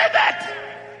 Favored.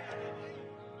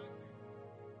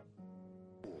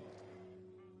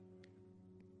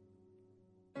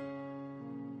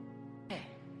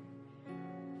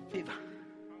 Favor.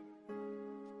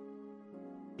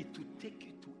 It will take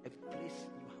you to a place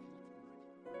you have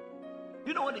not imagined.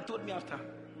 You know what he told me after?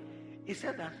 He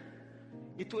said that.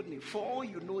 He told me, for all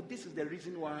you know, this is the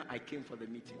reason why I came for the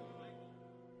meeting.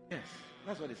 Yes,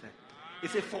 that's what he said. He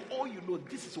said, for all you know,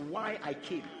 this is why I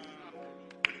came.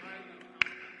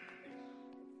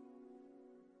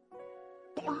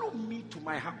 Follow me to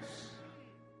my house.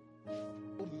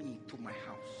 Follow me to my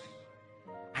house.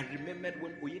 I remembered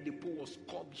when Oyedepo was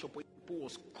called, Bishop Oyedepo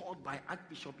was called by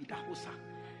Archbishop Idahosa.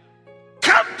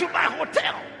 Come to my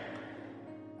hotel.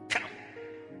 Come.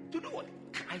 Do you know what?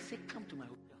 I said, come to my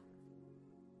hotel.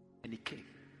 And he came.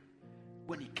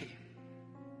 When he came,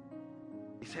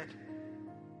 he said,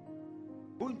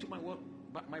 go into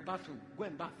my bathroom. Go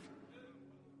and bath.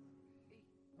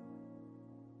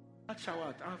 Not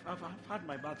showered. I've had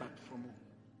my bath from home.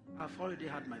 I've already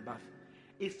had my bath.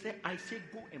 He said, I said,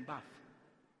 go and bath.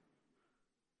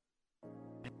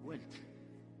 And went.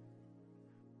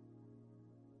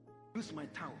 Use my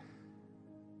towel.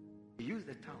 He used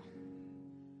the towel.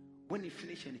 When he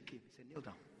finished and he came, he said, kneel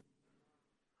down.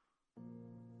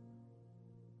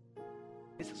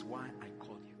 This is why I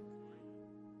called you.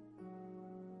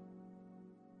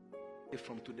 If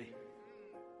from today,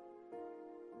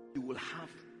 you will have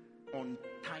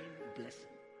on-time blessing.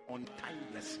 On-time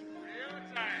blessing.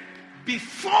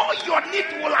 Before your need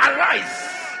will arise,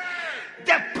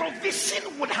 the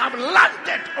provision would have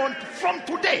landed from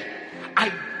today.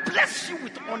 I bless you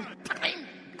with on-time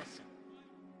blessing.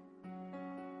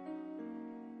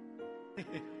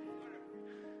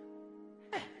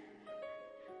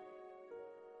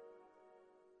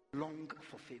 Long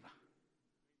for favor.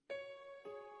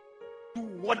 Do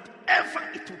whatever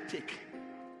it will take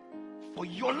for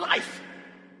your life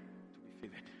to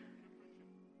be favored.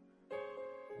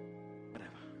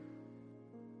 Whatever.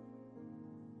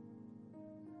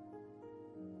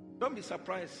 Don't be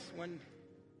surprised when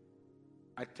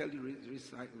I tell you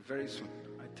very soon.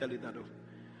 I tell you that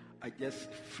I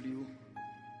just flew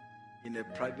in a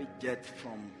private jet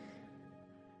from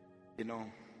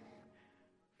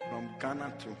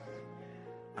Ghana to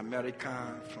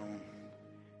America.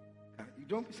 You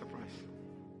don't be surprised.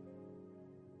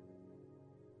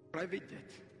 Private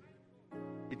jet.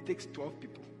 It takes 12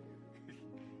 people.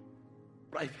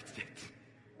 Private jet.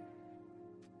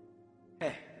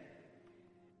 Hey,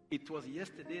 it was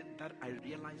yesterday that I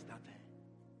realized that.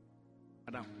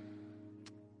 Adam,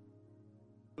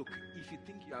 look, if you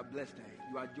think you are blessed,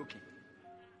 you are joking.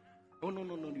 No,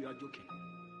 you are joking.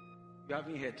 You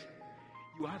haven't heard.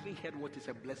 You haven't heard what is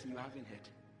a blessing. You haven't heard.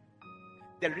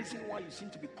 The reason why you seem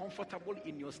to be comfortable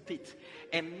in your state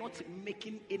and not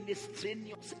making any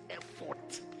strenuous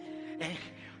effort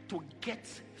to get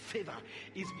favor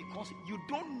is because you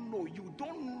don't know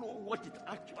what it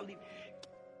actually.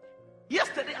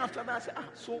 Yesterday after that I said,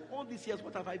 so all these years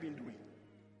what have I been doing?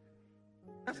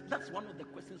 That's one of the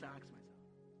questions I asked myself.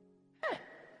 Hey,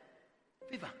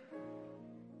 favor.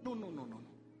 No.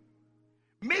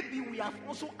 Maybe we have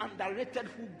also underrated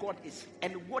who God is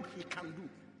and what he can do.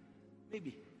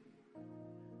 Maybe.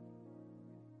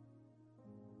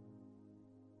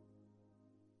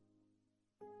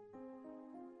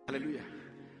 Hallelujah.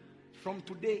 From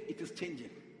today, it is changing.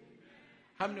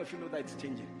 How many of you know that it's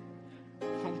changing?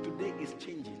 From today, it's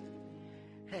changing.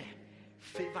 Hey,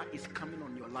 favor is coming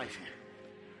on your life.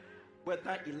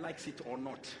 Whether he likes it or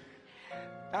not.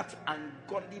 That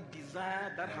ungodly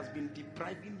desire that has been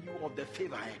depriving you of the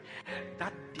favor,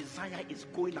 that desire is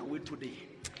going away today.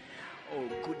 Oh,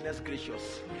 goodness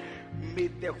gracious. May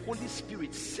the Holy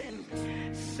Spirit send,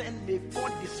 may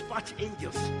God dispatch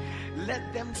angels.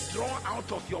 Let them draw out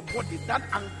of your body that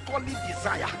ungodly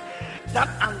desire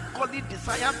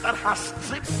that has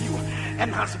stripped you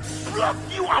and has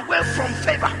blocked you away from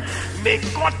favor. May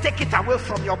God take it away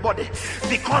from your body,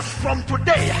 because from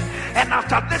today and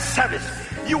after this service,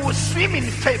 you will swim in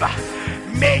favor.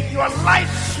 May your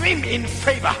life swim in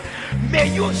favor.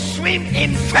 May you swim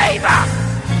in favor.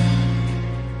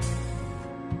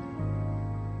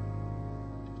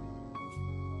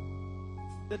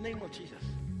 The name of Jesus.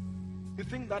 You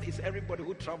think that is everybody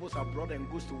who travels abroad and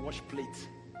goes to wash plates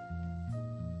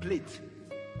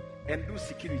and do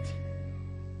security?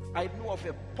 I know of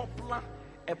a popular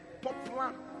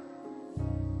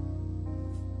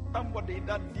somebody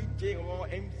that DJ or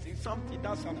MC something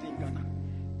does something in Ghana.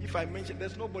 If I mention,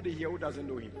 there's nobody here who doesn't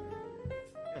know him.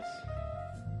 Yes.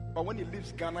 But when he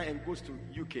leaves Ghana and goes to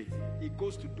UK, he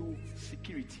goes to do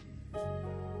security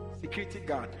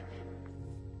guard.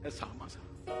 That's how much.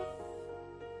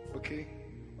 Okay,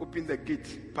 open the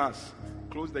gate, pass,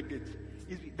 close the gate.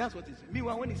 That's what it is.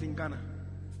 Meanwhile, when he's in Ghana,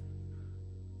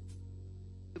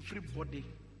 everybody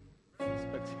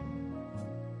Respect him.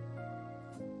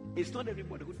 It's not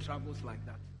everybody who travels like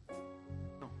that.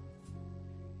 No.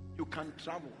 You can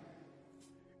travel.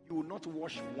 You will not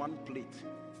wash one plate.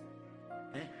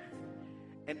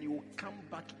 And you will come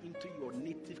back into your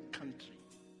native country.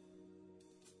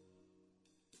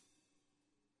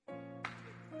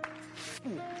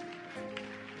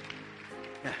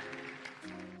 Yeah.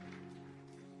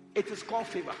 It is called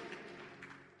favor.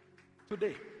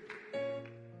 Today,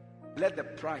 let the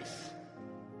price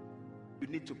you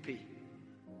need to pay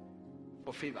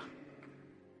for favor,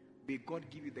 may God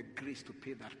give you the grace to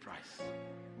pay that price.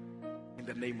 In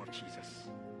the name of Jesus.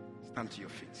 Stand to your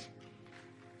feet.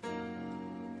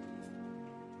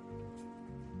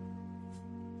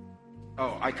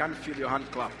 Oh, I can't feel your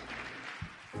hand clap.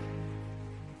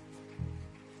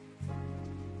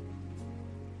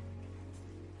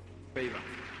 Favor.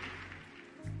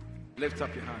 Lift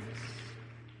up your hands.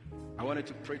 I wanted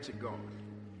to pray to God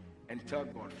and tell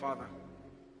God, Father,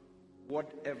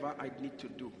 whatever I need to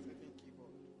do,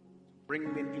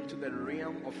 bring me into the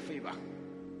realm of favor.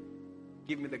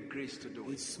 Give me the grace to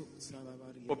do it.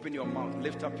 Open your mouth,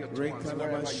 lift up your two hands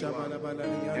wherever you are,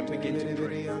 and begin to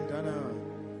pray.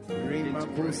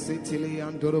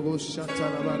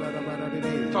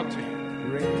 Talk to him.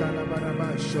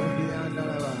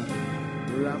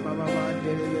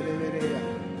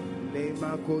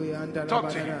 Talk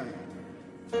to him.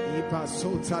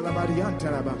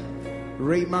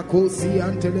 Remakosi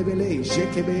antelebele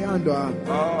shekebeandwa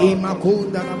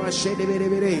imakunda na mashede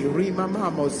berebere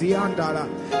rimamamo ziandala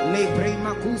le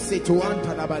premakuse to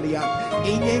antalabalia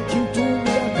inyenkitu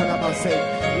antalabase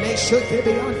le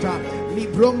shekebeanta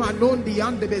libroma nondi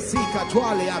ande besika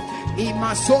twalia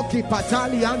imasoki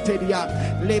patali antelia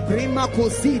le prima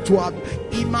cositwa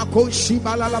imakoshi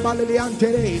balalabale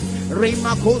antere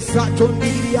rimakosa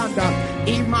tondirianda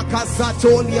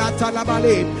imakasatoli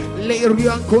atalabale le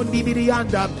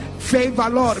riancondibirianda favor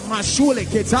Lord mashule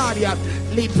ketaria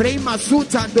li prima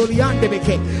sutandoliande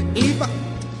beke iba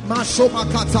mashoma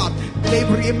kata le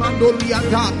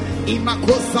primandolianda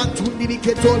imakosa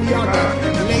tundibiketolianda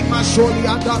le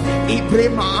masholianda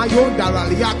iprema ayonda la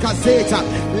liakaseta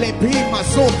le prima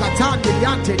soka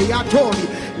tandiliante liatoli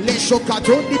le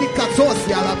shokatondi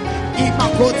bikatosiala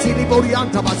imakoti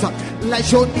liborianta basa la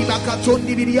jondi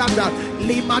bakatondi birianda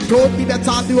limadondi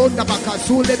betandi onda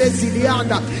bakasule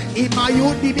bezilianda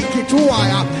imayundi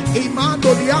bikituaya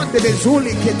imando liande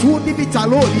bezuli ketundi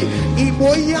bitaloli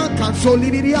imoya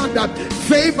kansoli birianda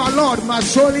favor Lord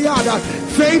masholianda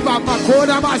favor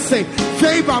makoda base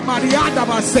favor marianda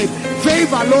base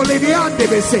favor loliviande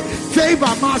base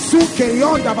favor masuke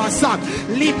yonda basa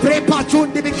li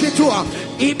prepatundi bikitua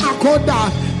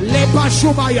imakoda le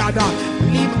pashumayada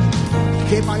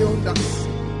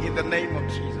in the name of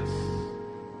Jesus.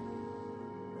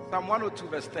 Psalm 102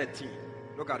 verse 13.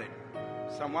 Look at it.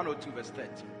 Psalm 102 verse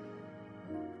 13.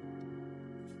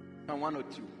 Psalm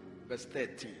 102 verse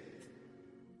 13.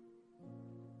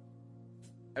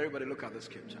 Everybody look at the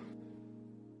scripture.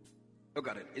 Look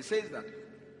at it. It says that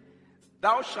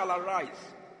thou shalt arise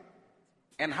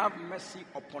and have mercy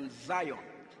upon Zion.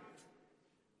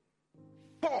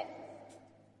 For,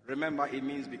 remember it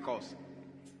means because.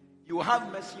 You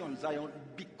have mercy on Zion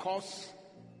because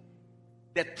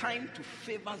the time to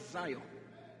favor Zion,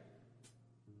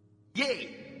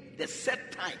 yea, the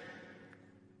set time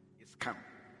is come.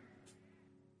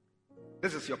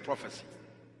 This is your prophecy.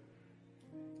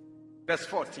 Verse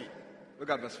 14. Look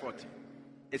at verse 14.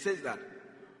 It says that,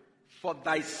 for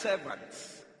thy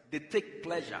servants, they take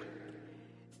pleasure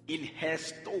in her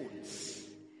stones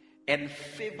and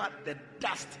favor the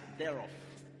dust thereof.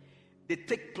 They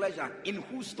take pleasure in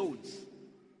whose stones?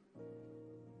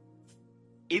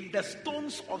 In the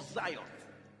stones of Zion.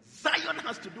 Zion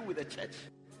has to do with the church.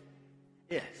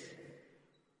 Yes.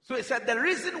 So he said the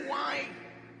reason why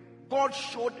God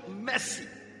showed mercy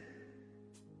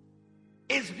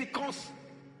is because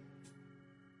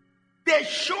they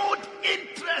showed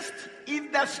interest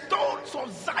in the stones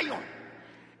of Zion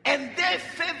and they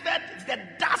favored the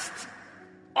dust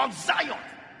of Zion.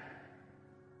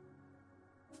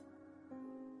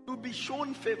 To be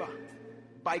shown favor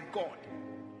by God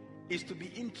is to be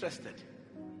interested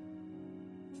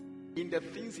in the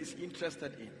things he's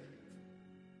interested in.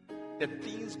 The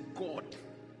things God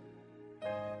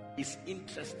is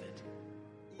interested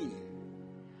in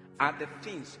are the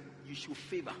things you should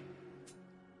favor.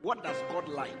 What does God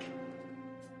like?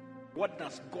 What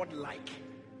does God like?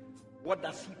 What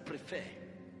does he prefer?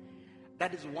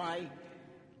 That is why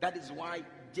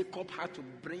Jacob had to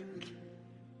bring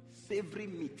savory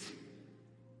meat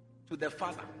to the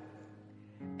father,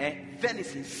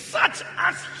 venison such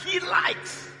as he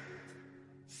likes,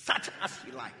 such as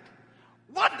he liked.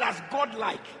 What does God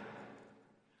like?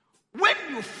 When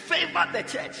you favor the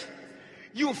church,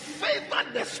 you favor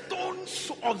the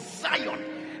stones of Zion,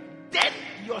 then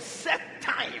your set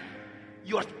time,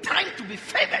 your time to be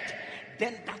favored,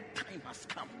 then that time has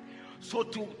come. So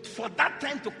for that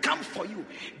time to come for you,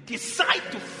 decide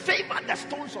to favor the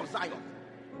stones of Zion.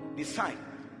 Decide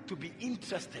to be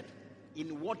interested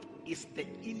in what is the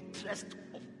interest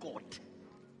of God.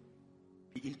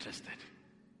 Be interested.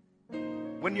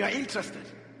 When you are interested,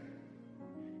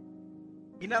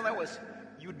 in other words,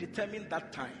 you determine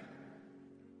that time.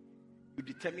 You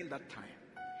determine that time.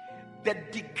 The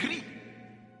degree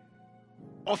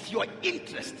of your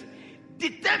interest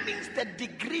determines the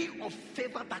degree of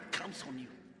favor that comes on you.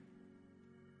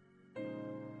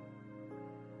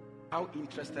 How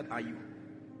interested are you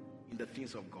in the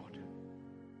things of God?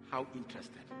 How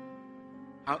interested?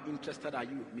 How interested are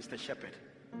you, Mr. Shepherd?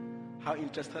 How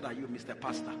interested are you, Mr.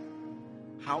 Pastor?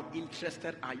 How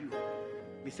interested are you,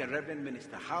 Mr. Reverend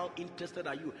Minister? How interested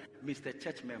are you, Mr.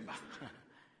 Church Member?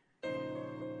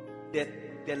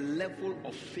 The level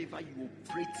of favor you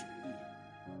operate in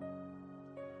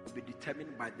will be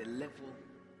determined by the level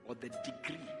or the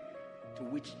degree to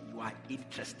which you are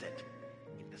interested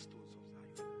in the stones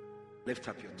of Zion. Lift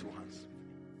up your two hands.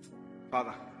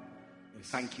 Father,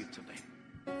 thank you today.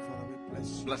 Father, we bless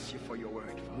you. Bless you for your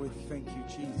word, Father. We thank you,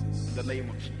 Jesus. In the name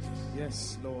of Jesus.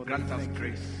 Yes, Lord. Grant we us thank you.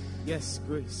 grace. Yes,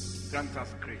 grace. Grant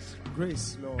us grace, Father.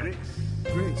 Grace, Lord. Grace.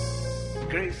 Grace.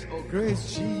 Grace, oh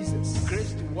Grace, Jesus.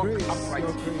 Grace to walk grace, upright.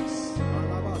 Your grace.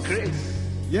 Alabas. Grace.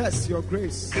 Yes, your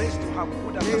grace. Grace to have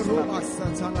good Leroba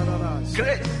understanding. satanarash.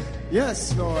 Grace.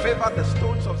 Yes, Lord. Favor the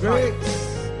stones of Zion.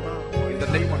 Grace. In the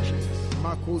name of Jesus.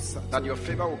 Makusa. That your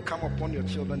favor will come upon your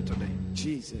children today.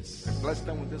 Jesus. Bless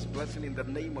them with this blessing in the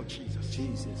name of Jesus.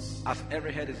 Jesus. As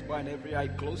every head is bowed and every eye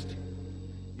closed,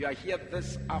 you are here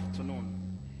this afternoon.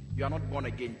 You are not born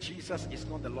again. Jesus is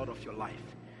not the Lord of your life.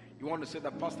 You want to say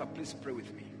that, Pastor, please pray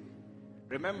with me.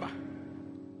 Remember,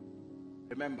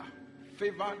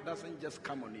 favor doesn't just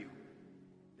come on you.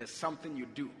 There's something you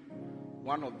do.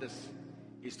 One of this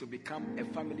is to become a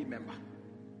family member.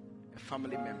 A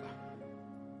family member.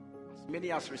 As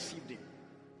many as received him,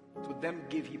 to them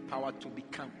gave he power to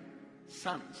become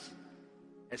sons.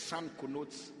 A son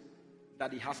connotes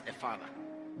that he has a father.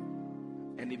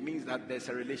 And it means that there's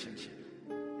a relationship.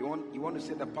 You want to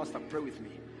say that, Pastor, pray with me.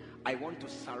 I want to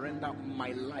surrender my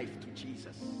life to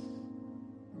Jesus.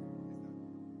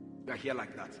 You are here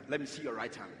like that. Let me see your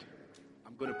right hand.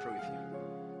 I'm going to pray with you.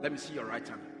 Let me see your right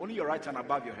hand. Only your right hand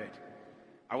above your head.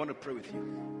 I want to pray with you.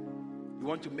 You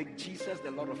want to make Jesus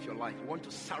the Lord of your life. You want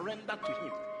to surrender to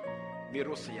him.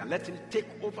 Let him take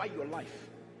over your life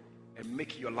and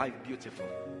make your life beautiful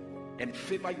and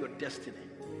favor your destiny.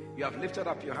 You have lifted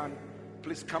up your hand.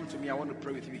 Please come to me. I want to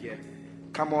pray with you here.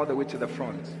 Come all the way to the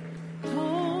front.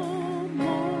 Come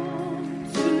on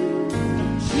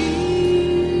to Jesus.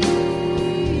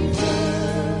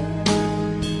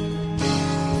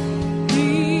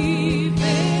 Give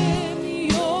him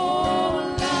your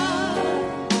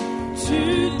life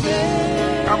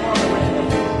today. Come all the way to the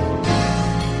front.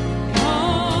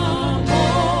 Come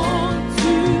on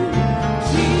to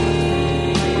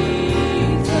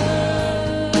Jesus.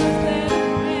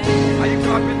 Are you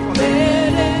clapping for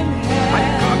them? Let him Are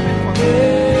you clapping for them?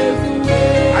 every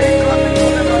way. Are you clapping for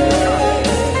them on the ground?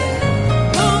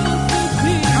 Come on to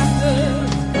Jesus.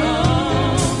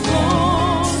 Come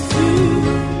on to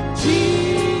Jesus.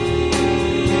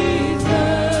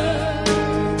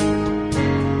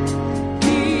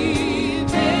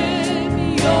 Give him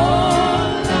your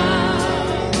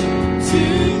life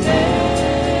today.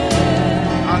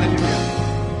 Hallelujah.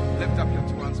 Lift up your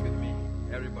two hands with me.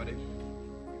 Everybody.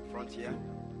 Front here.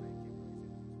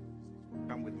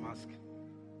 Come with mask.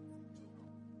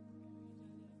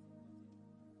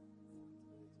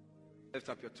 Lift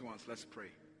up your two hands. Let's pray.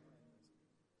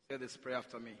 Say this prayer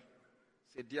after me.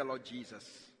 Say, Dear Lord Jesus.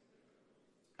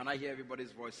 Can I hear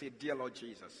everybody's voice? Say, Dear Lord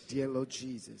Jesus. Dear Lord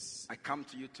Jesus, I come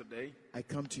to you today I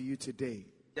come to you today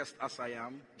just as I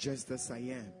am. just as I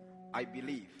am. I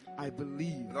believe I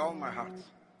believe with all my heart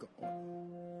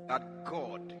God, that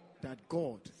God that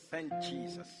God sent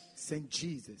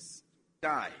Jesus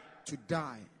die to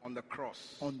die on the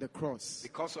cross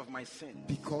because of my sin.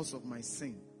 because of my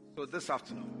sin. So this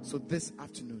afternoon, So this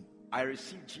afternoon, I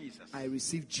receive Jesus I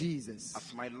receive Jesus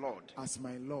as my Lord as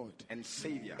my Lord and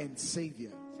Savior. and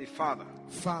Savior. Say, Father,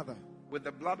 Father, with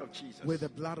the blood of Jesus, with the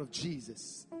blood of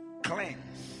Jesus,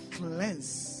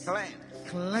 cleanse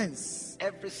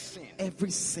every sin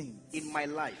every sin in my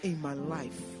life. in my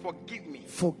life.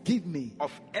 Forgive me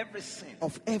of every sin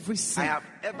I have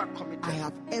ever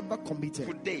committed.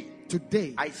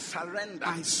 Today I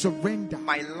surrender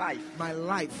my life my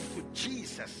life to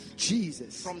Jesus.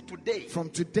 Jesus. From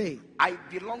today, I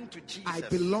belong to Jesus. I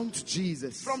belong to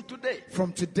Jesus. From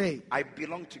today, I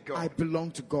belong to God. I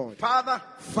belong to God. Father,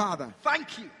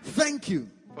 thank you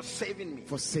for saving me.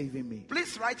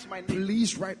 Please write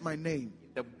my name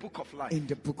in the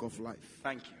book of life.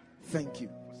 Thank you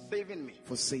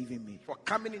for saving me. For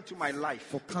coming into my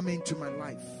life.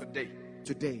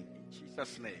 Today.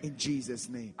 In Jesus'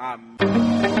 name. Amen.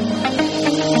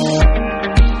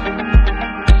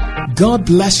 God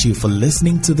bless you for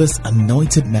listening to this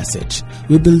anointed message.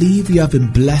 We believe you have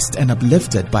been blessed and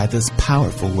uplifted by this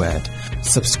powerful word.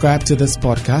 Subscribe to this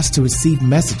podcast to receive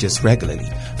messages regularly.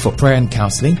 For prayer and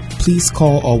counseling, please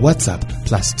call or WhatsApp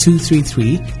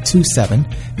 +233 27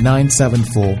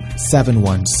 974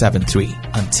 7173.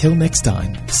 Until next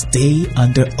time, stay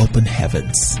under open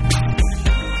heavens.